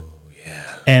Haka.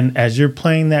 And as you're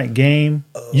playing that game,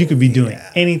 you could be doing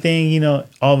anything, all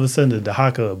of a sudden the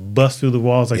Dahaka busts through the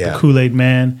walls like the Kool-Aid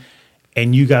Man,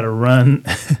 and you got to run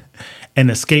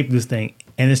and escape this thing.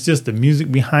 And it's just the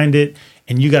music behind it,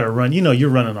 and you got to run.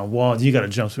 You're running on walls, you got to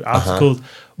jump through obstacles,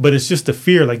 but it's just the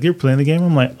fear. Like you're playing the game,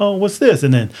 I'm like, oh, what's this?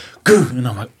 And then, and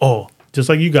I'm like, oh, just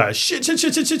like you guys, shit.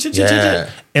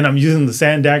 And I'm using the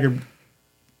sand dagger.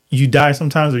 You die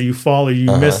sometimes, or you fall, or you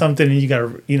miss something, and you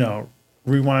got to,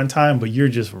 rewind time, but you're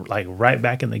just like right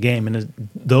back in the game, and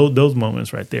those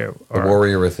moments right there are The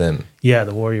Warrior Within. Yeah,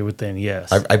 the Warrior Within.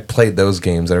 Yes, I played those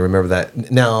games, and I remember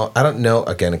that. Now I don't know,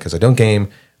 again, because I don't game.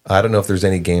 I don't know if there's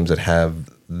any games that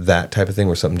have that type of thing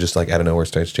where something just like out of nowhere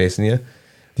starts chasing you.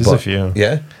 There's a few.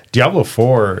 Yeah, Diablo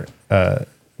 4,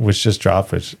 which just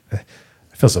dropped, which I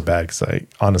feel so bad because I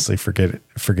honestly forget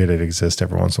it exists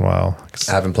every once in a while.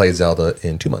 I haven't played Zelda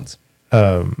in 2 months.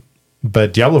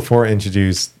 But Diablo 4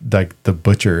 introduced like the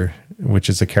Butcher, which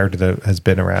is a character that has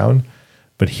been around,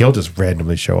 but he'll just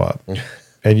randomly show up,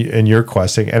 and you're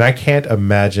questing. And I can't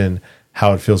imagine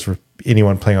how it feels for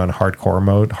anyone playing on hardcore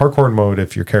mode. Hardcore mode,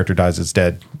 if your character dies, it's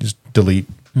dead. Just delete,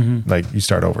 like you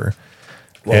start over.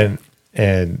 Whoa.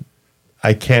 And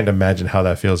I can't imagine how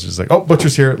that feels. Just like, oh,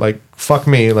 Butcher's here. Like, fuck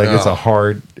me. Like it's a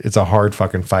hard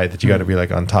fucking fight that you got to be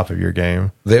like on top of your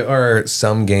game. There are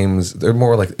some games. They're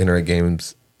more like internet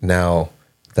games now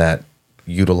that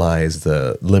utilize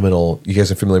the liminal. You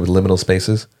guys are familiar with liminal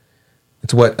spaces?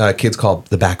 It's what kids call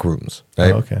the back rooms,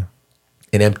 right? Oh, okay.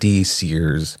 An empty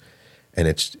Sears, and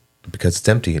it's because it's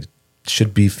empty. It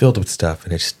should be filled with stuff,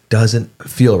 and it just doesn't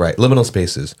feel right. Liminal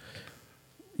spaces.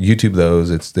 YouTube those.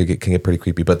 Can get pretty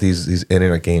creepy, but these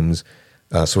internet games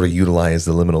sort of utilize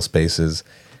the liminal spaces,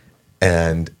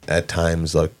 and at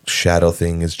times like shadow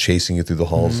thing is chasing you through the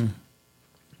halls.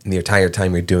 And the entire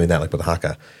time you're doing that, like with the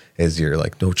Haka, is you're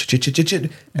like, no,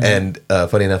 chit. And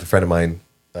funny enough, a friend of mine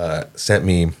sent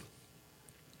me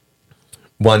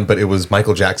one, but it was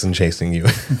Michael Jackson chasing you.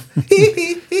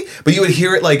 But you would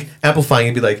hear it like amplifying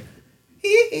and be like,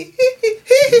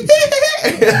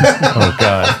 Oh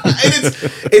God. and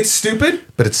it's stupid,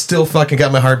 but it's still fucking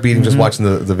got my heart beating just watching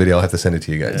the video. I'll have to send it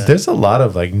to you guys. There's a lot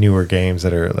of like newer games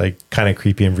that are like kind of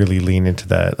creepy and really lean into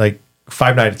that. Like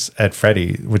Five Nights at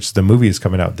Freddy, which the movie is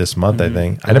coming out this month, I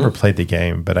think. I never played the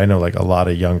game, but I know like a lot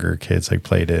of younger kids like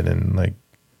played it and like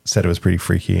said it was pretty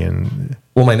freaky. And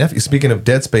well, my nephew, speaking of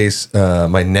Dead Space,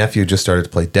 my nephew just started to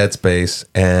play Dead Space,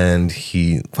 and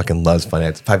he fucking loves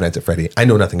Five Nights at Freddy. I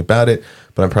know nothing about it,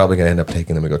 but I'm probably gonna end up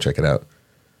taking him to go check it out.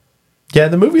 Yeah,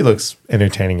 the movie looks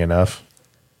entertaining enough.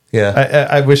 Yeah.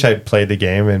 I wish I'd played the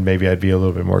game and maybe I'd be a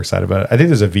little bit more excited about it. I think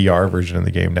there's a VR version of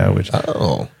the game now, which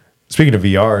speaking of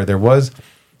VR,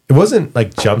 it wasn't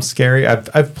like jump scary.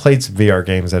 I've played some VR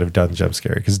games that have done jump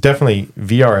scary because definitely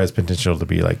VR has potential to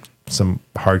be like some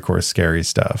hardcore scary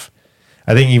stuff.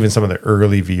 I think even some of the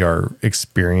early VR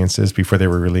experiences before they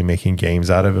were really making games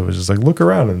out of it was just like look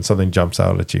around and something jumps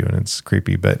out at you and it's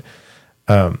creepy. But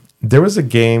there was a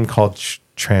game called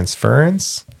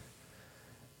Transference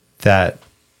that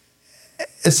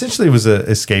essentially was a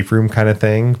escape room kind of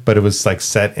thing, but it was like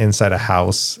set inside a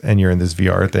house and you're in this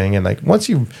VR thing. And like once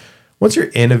you're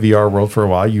in a VR world for a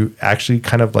while, you actually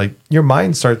kind of like your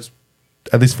mind starts,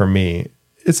 at least for me,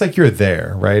 it's like you're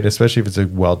there, right? Especially if it's a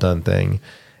well done thing.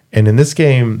 And in this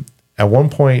game, at one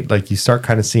point, like you start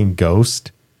kind of seeing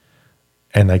ghosts,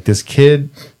 and like this kid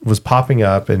was popping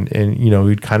up, and you know,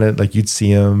 you'd kind of like you'd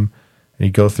see him, and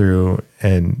he'd go through,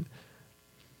 and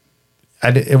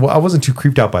I wasn't too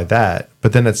creeped out by that.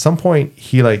 But then at some point,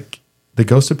 he like the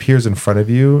ghost appears in front of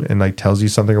you and like tells you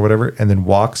something or whatever, and then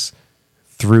walks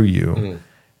through you.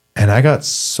 And I got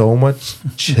so much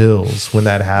chills when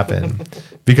that happened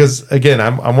because again,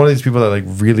 I'm one of these people that like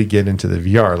really get into the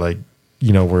VR, like,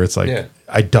 you know, where it's like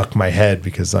I duck my head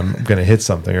because I'm going to hit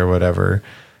something or whatever.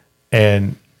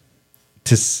 And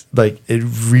like, it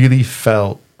really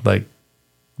felt like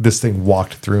this thing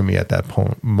walked through me at that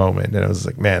moment. And I was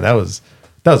like, man, that was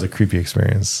a creepy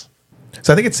experience.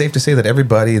 So I think it's safe to say that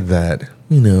everybody that,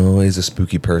 you know, is a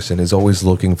spooky person is always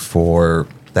looking for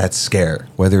that scare,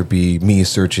 whether it be me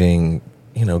searching,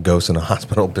 you know, ghosts in a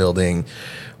hospital building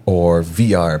or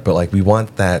VR, but like we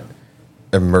want that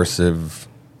immersive,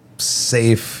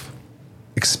 safe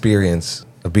experience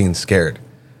of being scared.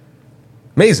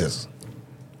 Mazes.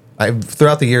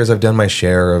 Throughout the years, I've done my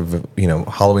share of, you know,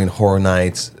 Halloween Horror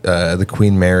Nights, the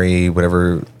Queen Mary,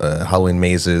 whatever, Halloween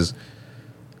mazes.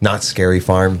 Not Scary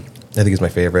Farm, I think is my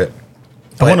favorite.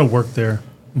 I want to work there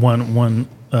one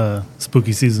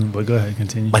spooky season, but go ahead,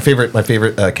 continue. My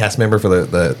favorite cast member for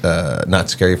the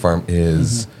Not Scary Farm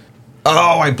is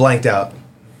I blanked out.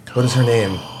 What is her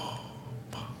name?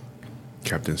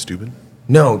 Captain Steuben?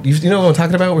 No, you know what I'm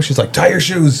talking about? Where she's like, tie your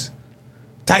shoes.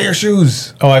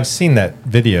 Oh, I've seen that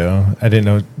video. I didn't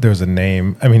know there was a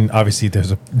name. I mean, obviously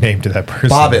there's a name to that person.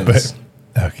 Bobbins.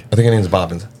 But, okay. I think her name's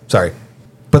Bobbins. Sorry.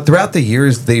 But throughout the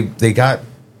years, they got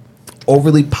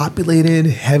overly populated,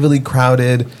 heavily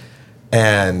crowded,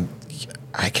 and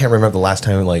I can't remember the last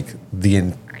time, like, the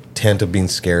intent of being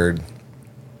scared.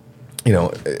 You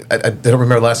know, I don't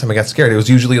remember the last time I got scared. It was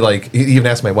usually like, even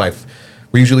asked my wife,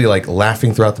 we're usually like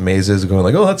laughing throughout the mazes, going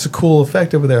like, oh, that's a cool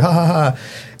effect over there, ha ha ha.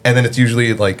 And then it's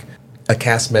usually like a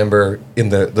cast member in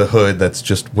the hood that's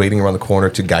just waiting around the corner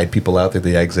to guide people out through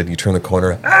the exit. You turn the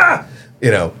corner,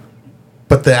 you know.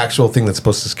 But the actual thing that's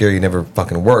supposed to scare you never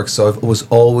fucking works. So it was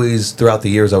always, throughout the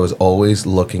years, I was always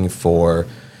looking for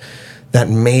that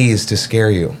maze to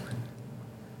scare you.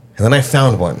 And then I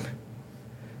found one.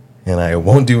 And I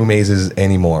won't do mazes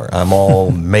anymore. I'm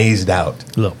all mazed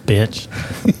out. Little bitch.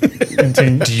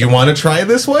 Do you want to try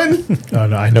this one? Oh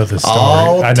no, I know the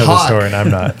story. The story, and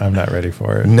I'm not ready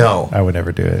for it. No, I would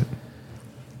never do it.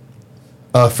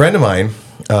 A friend of mine,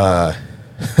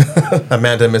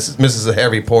 Amanda, Mrs.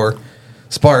 Harry Poor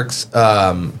Sparks,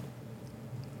 for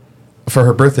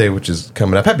her birthday, which is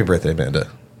coming up. Happy birthday,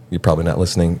 Amanda. You're probably not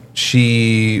listening.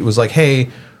 She was like, "Hey,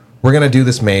 we're gonna do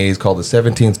this maze called the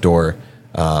 17th Door.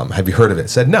 Have you heard of it?" I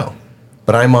said no,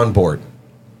 but I'm on board.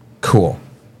 Cool.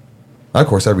 Of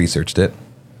course, I researched it,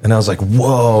 and I was like,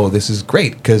 "Whoa, this is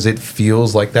great," because it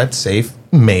feels like that safe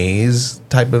maze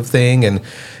type of thing, and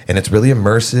it's really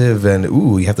immersive. And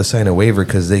you have to sign a waiver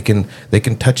because they can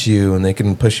touch you and they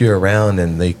can push you around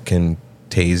and they can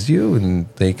tase you and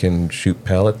they can shoot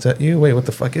pellets at you. Wait, what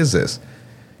the fuck is this?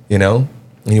 You know?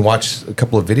 And you watch a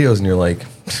couple of videos and you're like,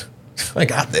 I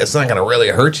got this. It's not gonna really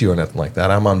hurt you or nothing like that.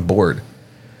 I'm on board.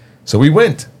 So we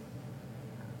went.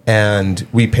 And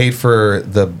we paid for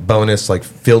the bonus like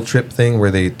field trip thing where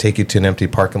they take you to an empty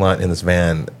parking lot in this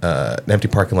van, empty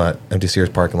Sears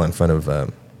parking lot in front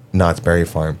of Knott's Berry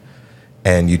Farm,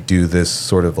 and you do this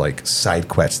sort of like side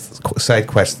quest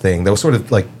thing that was sort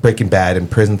of like Breaking Bad and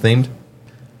prison themed.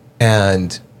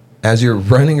 And as you're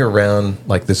running around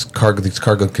like these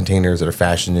cargo containers that are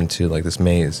fashioned into like this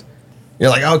maze, you're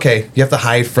like, okay, you have to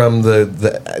hide from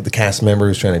the cast member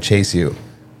who's trying to chase you.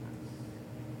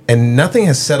 And nothing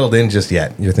has settled in just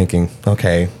yet. You're thinking,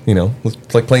 okay, you know,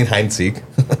 it's like playing hide and seek.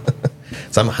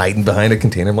 So I'm hiding behind a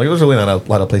container. I'm like, there's really not a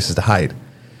lot of places to hide.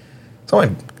 So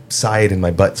my side and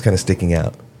my butt's kind of sticking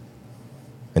out.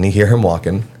 And you hear him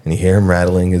walking, and you hear him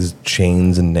rattling his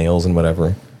chains and nails and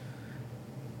whatever.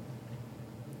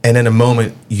 And in a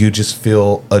moment, you just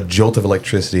feel a jolt of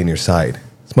electricity in your side.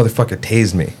 This motherfucker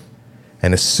tased me.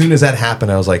 And as soon as that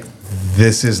happened, I was like,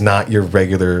 this is not your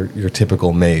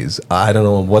typical maze. I don't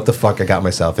know what the fuck I got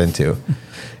myself into.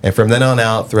 And from then on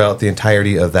out, throughout the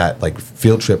entirety of that like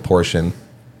field trip portion,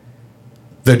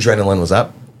 the adrenaline was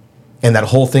up. And that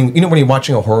whole thing, when you're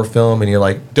watching a horror film and you're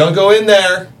like, don't go in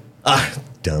there. Ah,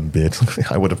 dumb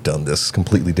bitch. I would have done this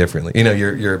completely differently.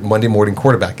 You're Monday morning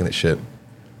quarterbacking this shit.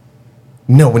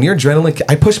 No, when you're adrenaline,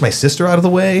 I pushed my sister out of the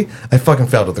way. I fucking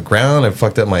fell to the ground. I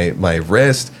fucked up my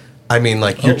wrist. I mean,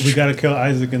 like, we gotta kill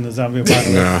Isaac in the zombie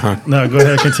apocalypse. No, go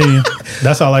ahead, continue.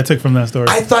 That's all I took from that story.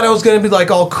 I thought I was gonna be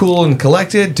like all cool and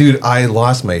collected, dude. I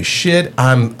lost my shit.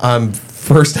 I'm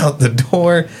first out the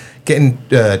door, getting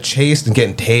chased and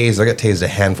getting tased. I got tased a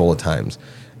handful of times,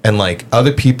 and like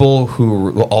other people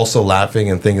who were also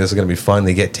laughing and thinking this is gonna be fun,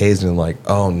 they get tased and like,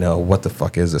 oh no, what the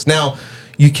fuck is this now?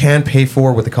 You can pay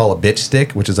for what they call a bitch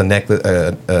stick, which is a necklace,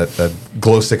 a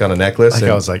glow stick on a necklace. Like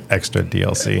I was like extra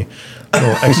DLC, a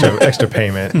little extra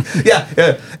payment.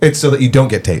 Yeah, it's so that you don't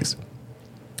get tased.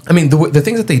 I mean, the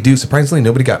things that they do, surprisingly,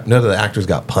 none of the actors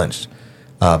got punched,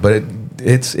 but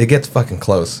it gets fucking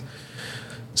close.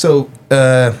 So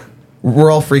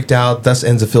we're all freaked out. Thus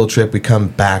ends the field trip. We come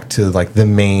back to like the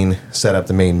main setup,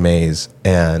 the main maze,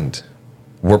 and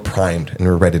we're primed and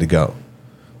we're ready to go.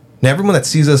 Now, everyone that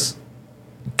sees us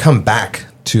come back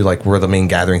to like where the main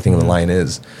gathering thing in the line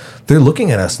is, they're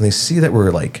looking at us and they see that we're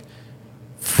like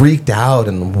freaked out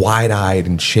and wide-eyed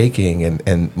and shaking,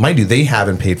 and mind you, they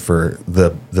haven't paid for the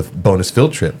bonus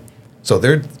field trip, so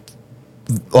they're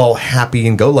all happy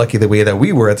and go lucky the way that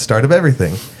we were at the start of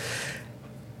everything.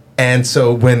 And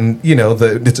so when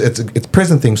it's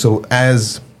prison thing, so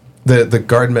as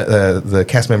the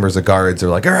cast members, the guards are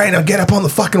like, all right, now get up on the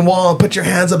fucking wall and put your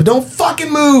hands up and don't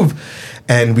fucking move.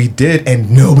 And we did,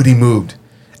 and nobody moved.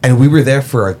 And we were there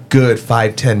for a good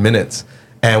 5-10 minutes.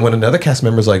 And when another cast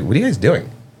member's like, what are you guys doing?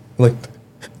 Like,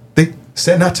 they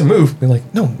said not to move. We're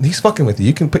like, no, he's fucking with you.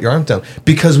 You can put your arms down.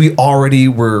 Because we already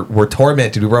were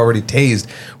tormented. We were already tased.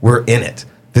 We're in it.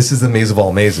 This is the maze of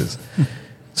all mazes.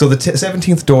 So the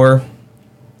 17th door,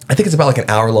 I think it's about like an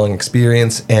hour-long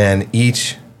experience. And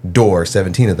each door,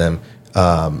 17 of them,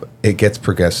 it gets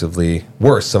progressively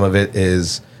worse. Some of it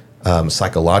is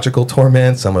psychological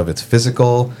torment, some of it's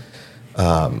physical,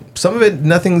 some of it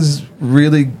nothing's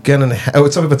really gonna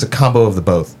some of it's a combo of the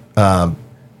both, and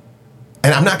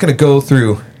I'm not gonna go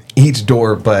through each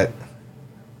door, but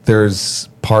there's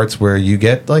parts where you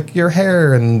get like your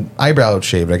hair and eyebrow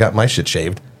shaved. I got my shit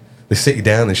shaved. They sit you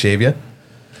down, they shave you.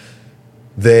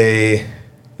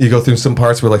 You go through some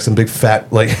parts where like some big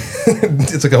fat, like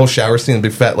it's like a whole shower scene,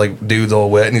 big fat like dude's all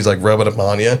wet and he's like rubbing up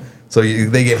on you. So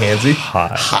they get handsy.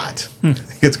 Hot.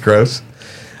 It's gross.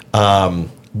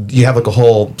 You have like a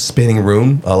whole spinning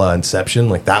room a la Inception.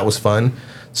 Like that was fun.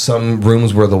 Some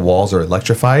rooms where the walls are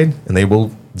electrified and they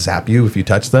will zap you if you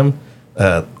touch them.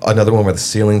 Another one where the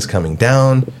ceiling's coming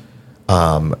down.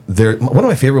 One of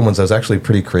my favorite ones that was actually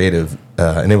pretty creative,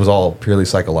 and it was all purely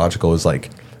psychological, is like,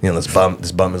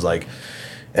 this bum is like,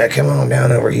 come on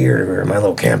down over here where my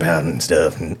little camp out and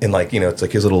stuff, and like it's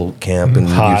like his little camp, and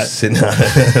you're sitting on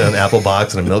an apple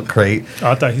box and a milk crate.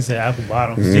 Oh, I thought he said apple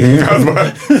bottom. Wait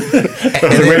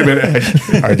a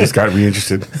minute, I just got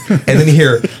reinterested. And then you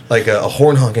hear like a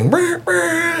horn honking,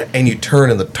 and you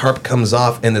turn and the tarp comes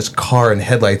off, and this car and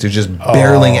headlights are just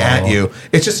barreling at you.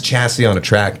 It's just a chassis on a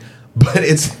track, but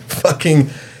it's fucking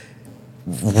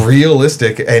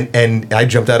realistic, and I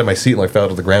jumped out of my seat and like fell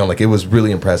to the ground. Like it was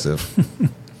really impressive.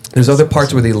 There's other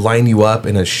parts where they line you up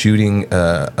in a shooting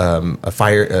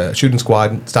shooting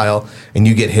squad style, and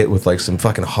you get hit with like some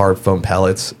fucking hard foam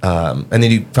pellets, and then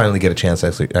you finally get a chance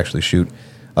to actually shoot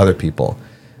other people.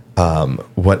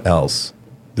 What else?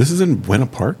 This is in Buena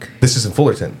Park? This is in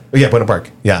Fullerton. Oh, yeah, Buena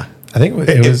Park. Yeah. I think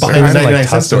it was behind the 99 like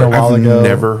cent store. a while I've ago.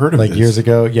 never heard of like this. years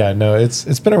ago. Yeah, no,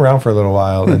 it's been around for a little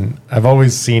while, and I've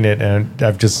always seen it, and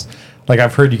I've just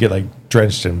I've heard you get like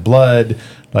drenched in blood,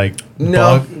 like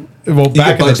No. Well,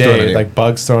 back in the bugs thrown at day, you. like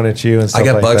bugs thrown at you and stuff I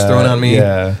got like bugs that. thrown on me.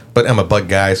 Yeah, But I'm a bug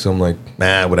guy, so I'm like,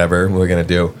 whatever. What are we going to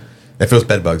do? If it was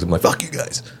bed bugs, I'm like, fuck you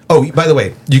guys. Oh, by the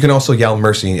way, you can also yell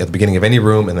mercy at the beginning of any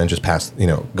room and then just pass,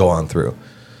 go on through.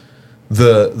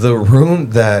 The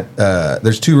room that,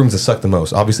 there's two rooms that suck the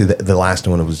most. Obviously, the last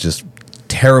one was just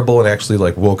terrible and actually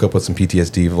like woke up with some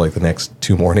PTSD for like the next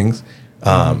 2 mornings.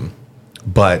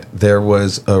 But there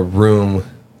was a room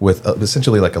with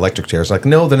essentially like electric chairs. Like,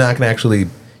 no, they're not going to actually,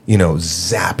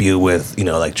 zap you with,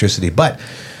 electricity. But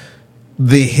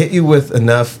they hit you with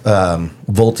enough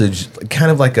voltage, kind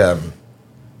of like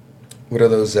what are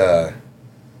those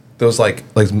like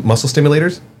muscle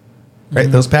stimulators?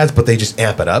 right? Those pads, but they just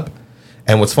amp it up.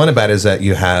 And what's fun about it is that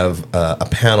you have a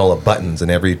panel of buttons,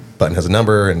 and every button has a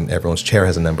number, and everyone's chair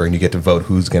has a number, and you get to vote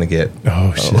who's going to get.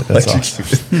 Oh shit, that's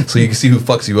awesome. So you can see who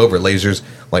fucks you over. Lasers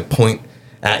like point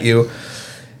at you.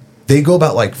 They go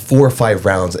about like 4 or 5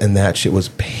 rounds, and that shit was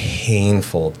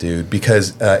painful, dude,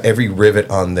 because every rivet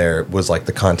on there was like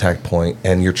the contact point,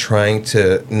 and you're trying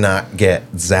to not get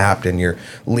zapped, and you're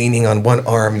leaning on one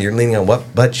arm, and you're leaning on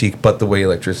what butt cheek, but the way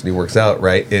electricity works out,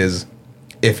 right, is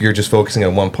if you're just focusing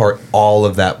on one part, all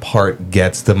of that part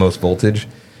gets the most voltage.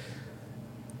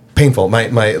 Painful. My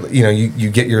you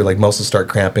get your like muscles start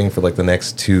cramping for like the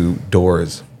next 2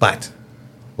 doors. But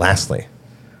lastly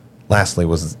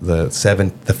was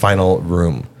the final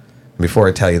room. And before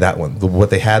I tell you that one, what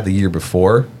they had the year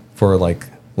before for like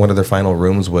one of their final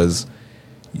rooms was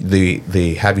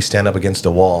they have you stand up against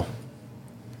a wall,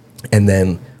 and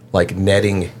then like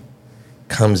netting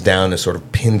comes down and sort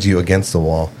of pins you against the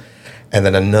wall, and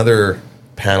then another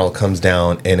panel comes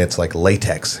down and it's like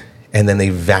latex, and then they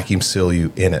vacuum seal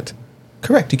you in it.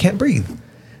 Correct, you can't breathe. And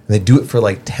they do it for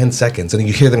like 10 seconds, and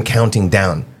you hear them counting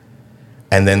down.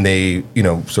 And then they,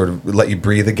 sort of let you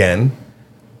breathe again.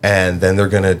 And then they're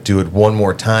going to do it one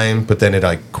more time, but then it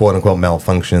like quote unquote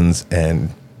malfunctions,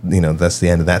 and that's the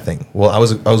end of that thing. Well, I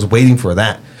was waiting for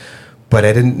that, but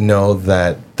I didn't know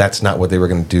that that's not what they were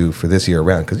going to do for this year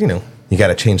around, because you got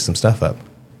to change some stuff up.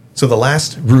 So the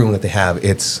last room that they have,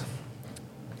 it's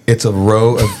a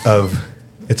row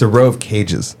of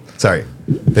cages. Sorry,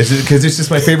 because it's just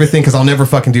my favorite thing, because I'll never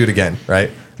fucking do it again. Right?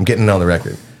 I'm getting it on the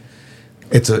record.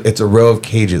 It's a row of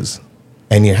cages,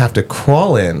 and you have to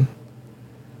crawl in,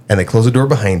 and they close the door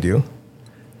behind you,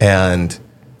 and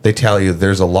they tell you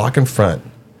there's a lock in front.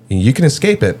 You can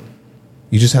escape it.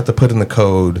 You just have to put in the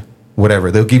code, whatever.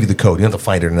 They'll give you the code. You don't have to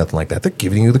find it or nothing like that. They're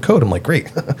giving you the code. I'm like,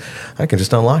 great. I can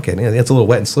just unlock it. It's a little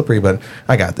wet and slippery, but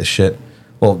I got this shit.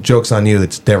 Well, joke's on you.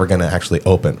 It's never going to actually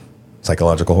open.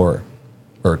 Psychological horror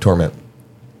or torment.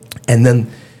 And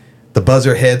then the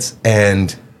buzzer hits,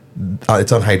 and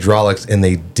it's on hydraulics, and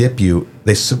they dip you.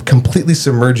 They completely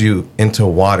submerge you into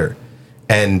water.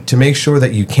 And to make sure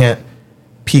that you can't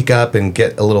peek up and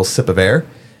get a little sip of air,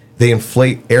 they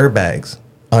inflate airbags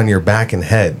on your back and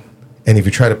head. And if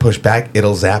you try to push back,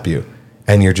 it'll zap you.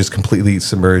 And you're just completely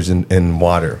submerged in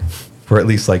water for at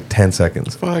least like 10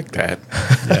 seconds. Fuck that.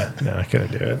 Yeah, no, I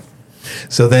couldn't do it.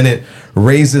 So then it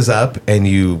raises up, and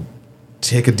you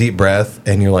take a deep breath,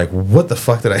 and you're like, what the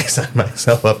fuck did I sign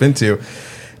myself up into?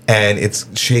 And it's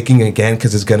shaking again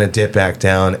because it's going to dip back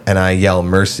down, and I yell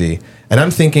mercy. And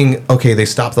I'm thinking, okay, they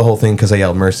stopped the whole thing because I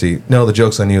yelled mercy. No, the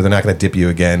joke's on you. They're not going to dip you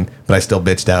again. But I still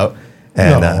bitched out.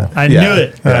 And I knew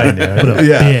it. I knew it.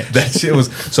 Yeah, that shit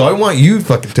was. So I want you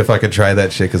to fucking try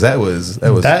that shit, because that was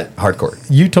hardcore.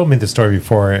 You told me the story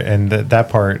before, and that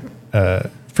part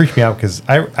freaked me out because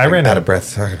I ran out of breath.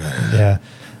 Sorry about it. Yeah,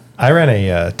 I ran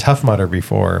a Tough Mudder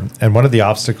before, and one of the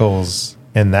obstacles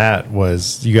in that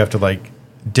was you have to like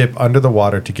dip under the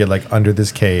water to get like under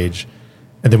this cage,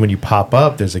 and then when you pop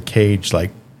up, there's a cage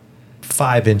like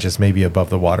 5 inches maybe above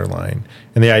the water line,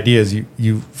 and the idea is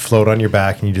you float on your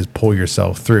back and you just pull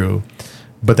yourself through.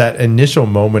 But that initial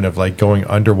moment of like going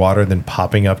underwater and then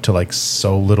popping up to like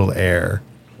so little air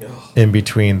in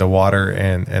between the water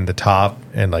and the top,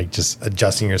 and like just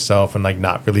adjusting yourself and like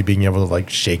not really being able to like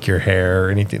shake your hair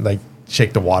or anything, like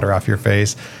shake the water off your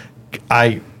face,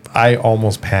 I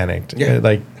almost panicked.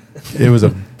 Like it was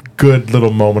a good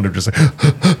little moment of just like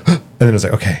and then it was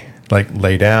like, okay, like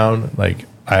lay down, like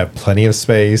I have plenty of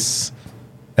space.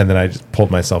 And then I just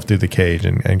pulled myself through the cage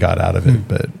and got out of it.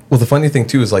 But well, the funny thing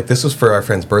too is like this was for our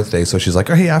friend's birthday, so she's like,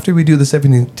 "Oh, hey, after we do the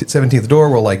 17th door,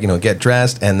 we'll like get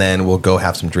dressed, and then we'll go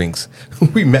have some drinks."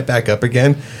 We met back up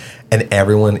again, and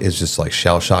everyone is just like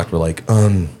shell shocked. We're like,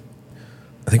 I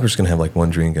think we're just gonna have like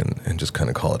one drink and just kind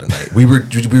of call it a night. We were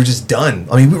just done.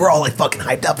 I mean, we were all like fucking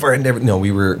hyped up for it. No,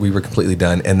 we were completely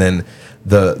done. And then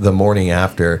the morning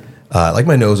after, like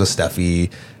my nose was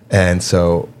stuffy, and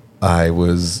so I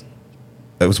was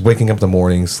waking up in the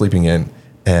morning, sleeping in,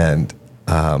 and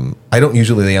I don't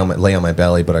usually lay on my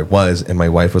belly, but I was, and my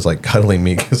wife was like cuddling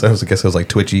me because I was like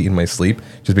twitchy in my sleep,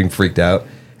 just being freaked out,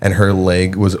 and her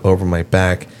leg was over my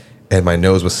back, and my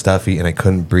nose was stuffy, and I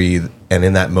couldn't breathe, and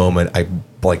in that moment, I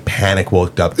like panic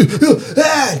woke up,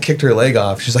 and kicked her leg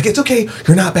off. She's like, "It's okay,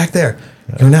 you're not back there,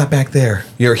 you're not back there,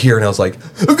 you're here," and I was like,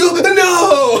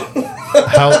 "No."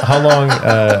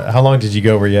 How long did you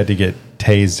go where you had to get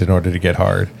tased in order to get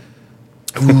hard?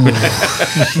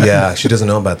 Yeah, she doesn't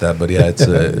know about that, but yeah, it's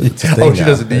a thing. Oh, she now.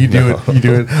 doesn't. You do it. You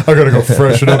do it. I gotta go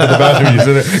freshen up in the bathroom. You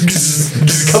sit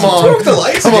there. Come on. Turn off the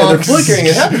lights again. They're flickering.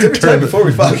 It happens every time before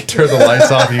we fuck. Turn the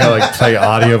lights off. You gotta like play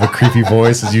audio of a creepy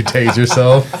voice as you tase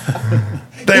yourself.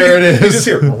 There it You is. just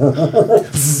hear.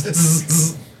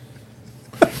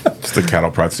 Just a cattle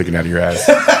prod sticking out of your ass.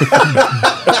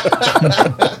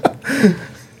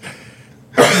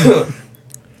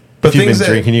 But If you've been things that,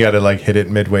 drinking, you got to like hit it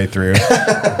midway through.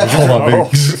 Hold on, baby.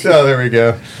 Oh, there we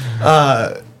go.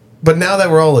 but now that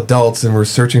we're all adults and we're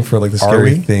searching for like the Are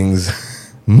scary we?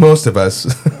 things, most of us.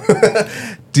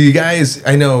 Do you guys?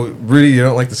 I know, Rudy, you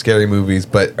don't like the scary movies,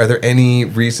 but are there any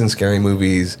recent scary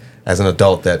movies as an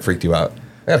adult that freaked you out?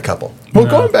 I got a couple. Well,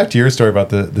 going back to your story about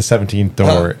the 17th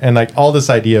door and like all this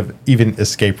idea of even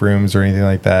escape rooms or anything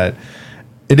like that,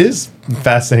 it is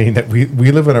fascinating that we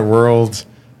live in a world,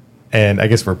 and I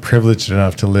guess we're privileged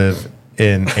enough to live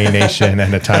in a nation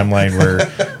and a timeline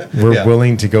where we're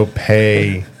willing to go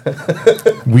pay.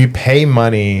 We pay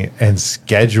money and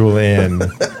schedule in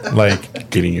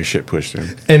like Getting your shit pushed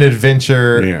in. an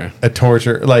adventure, Yeah. a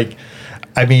torture. Like,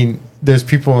 I mean, there's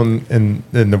people in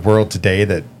the world today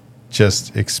that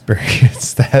just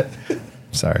experience that.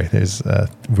 Sorry, there's a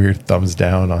weird thumbs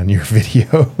down on your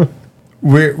video.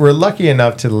 We're lucky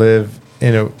enough to live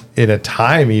in a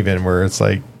time even where it's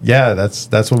like, yeah,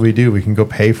 that's what we do. We can go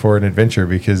pay for an adventure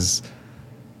because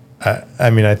I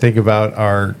mean, I think about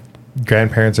our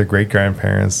grandparents or great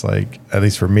grandparents, like at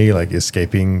least for me, like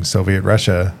escaping Soviet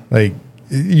Russia, like,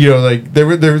 you know, like there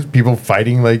was people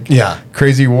fighting like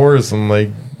crazy wars and like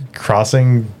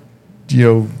crossing, you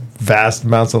know, vast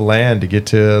amounts of land to get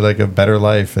to like a better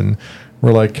life. And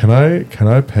we're like, can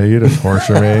I pay you to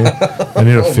torture me? I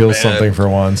need to feel something for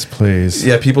once, please.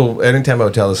 Yeah, people. Anytime I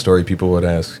would tell a story, people would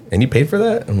ask, "And you paid for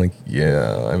that?" I'm like,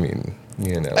 "Yeah." I mean,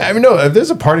 you know. I mean, no.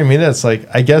 There's a part of me that's like,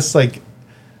 I guess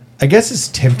it's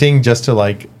tempting just to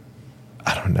like,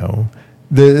 I don't know.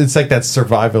 It's like that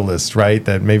survivalist, right?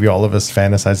 That maybe all of us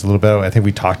fantasize a little bit. I think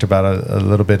we talked about a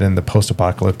little bit in the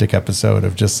post-apocalyptic episode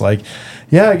of just like,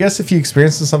 yeah, I guess if you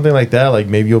experience something like that, like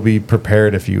maybe you'll be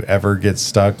prepared if you ever get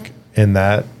stuck in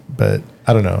that. But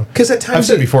I don't know. Because at times I've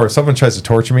said before, if someone tries to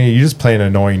torture me, you just play an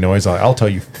annoying noise. I'll tell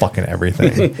you fucking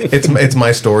everything. it's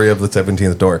my story of the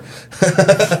 17th door.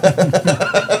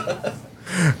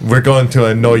 We're going to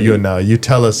annoy you now. You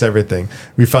tell us everything.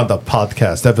 We found the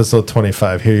podcast, episode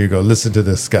 25. Here you go. Listen to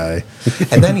this guy.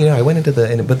 And then, you know, I went into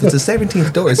but it's the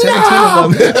 17th door. 17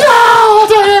 of them. No! I'll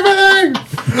tell you everything!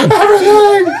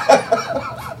 Everything!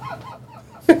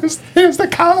 Here's the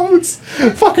codes.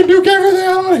 Fucking Duke everything.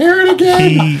 I want to hear it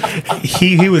again.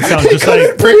 He would sound just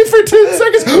like Breathe for 10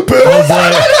 seconds. Boom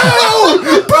fucking hell!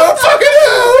 Boom fucking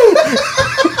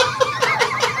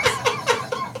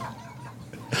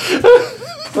hell!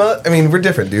 Well, I mean, we're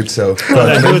different, dude. So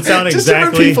that would sound Just different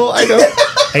exactly people. I know.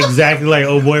 exactly like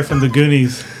old boy from the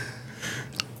Goonies.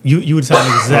 You would sound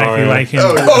exactly like him.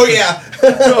 oh yeah.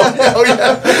 Oh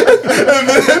yeah. And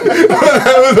then when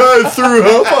I threw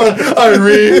up on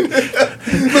Irene,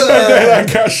 I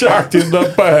got shocked in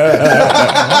the back.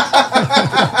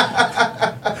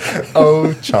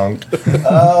 oh chunk.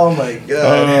 Oh my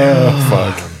god.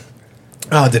 Fuck.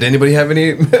 Oh, did anybody have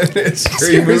any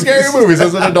scary movies? Scary movies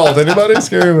as an adult. Anybody?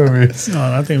 Scary movies. No,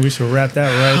 I think we should wrap that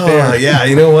right Oh, there. yeah,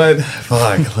 you know what?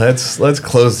 Fuck. Let's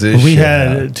close this. We shit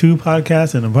had out. 2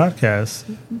 podcasts and a podcast.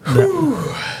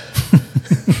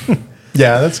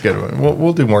 Yeah, that's a good one.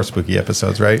 We'll do more spooky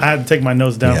episodes, right? I had to take my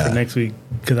notes down Yeah. for next week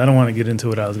because I don't want to get into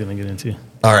what I was going to get into.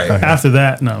 All right. After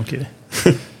that, no, I'm kidding.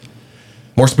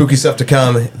 More spooky stuff to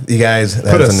come, you guys.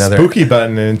 That Put a is another spooky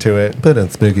button into it. Put a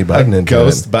spooky button A into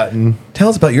ghost it. button. Tell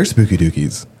us about your spooky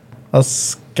dookies. A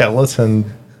skeleton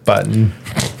button.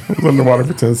 I was underwater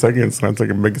for 10 seconds and I took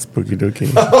a big spooky dookie.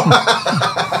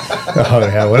 Oh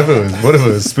yeah. What if it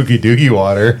was spooky dookie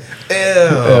water? Ew.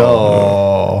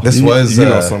 Oh. This was. You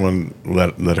know, someone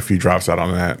let a few drops out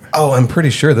on that. Oh, I'm pretty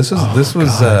sure this was.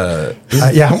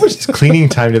 Yeah. How much cleaning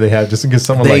time do they have just in case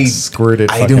someone like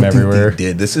squirted I fucking don't everywhere? think they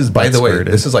did. This is, by the way,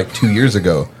 squirted. this is like 2 years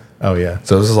ago. Oh yeah.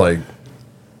 So this is like,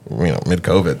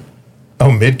 mid-COVID.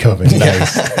 Oh, mid-COVID.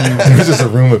 Nice. There was just a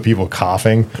room of people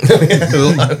coughing.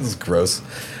 It was gross.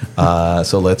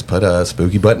 So let's put a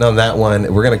spooky button on that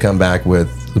one. We're going to come back with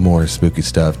some more spooky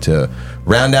stuff to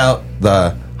round out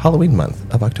the Halloween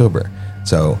month of October.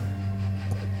 So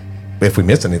if we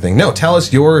missed anything, tell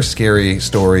us your scary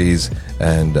stories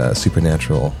and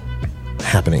supernatural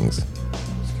happenings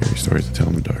Scary stories to tell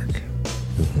in the dark.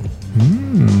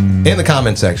 in the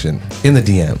comment section, in the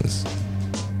DMs.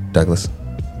 Douglas?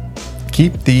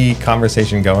 Keep the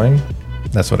conversation going.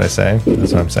 That's what I say.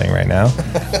 That's what I'm saying right now.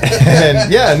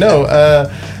 And yeah, no,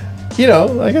 you know,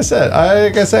 like I said,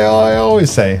 I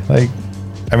always say, like,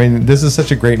 I mean, this is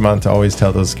such a great month to always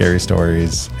tell those scary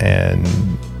stories and,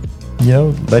 you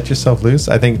know, let yourself loose.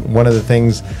 I think one of the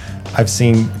things I've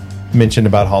seen mentioned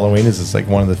about Halloween is it's like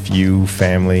one of the few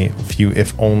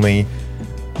if only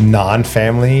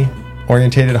non-family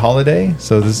orientated holiday.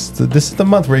 So this is the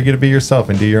month where you get to be yourself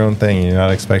and do your own thing. You're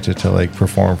not expected to like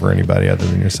perform for anybody other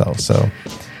than yourself. So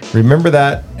remember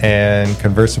that and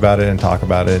converse about it and talk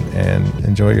about it and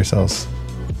enjoy yourselves.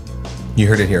 You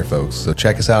heard it here, folks. So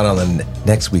check us out on the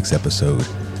next week's episode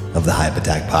of the Hype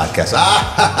Attack podcast.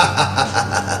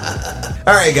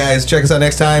 All right, guys, check us out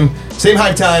next time. Same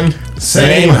hype time,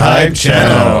 Same hype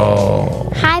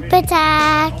channel. Hype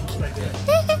attack.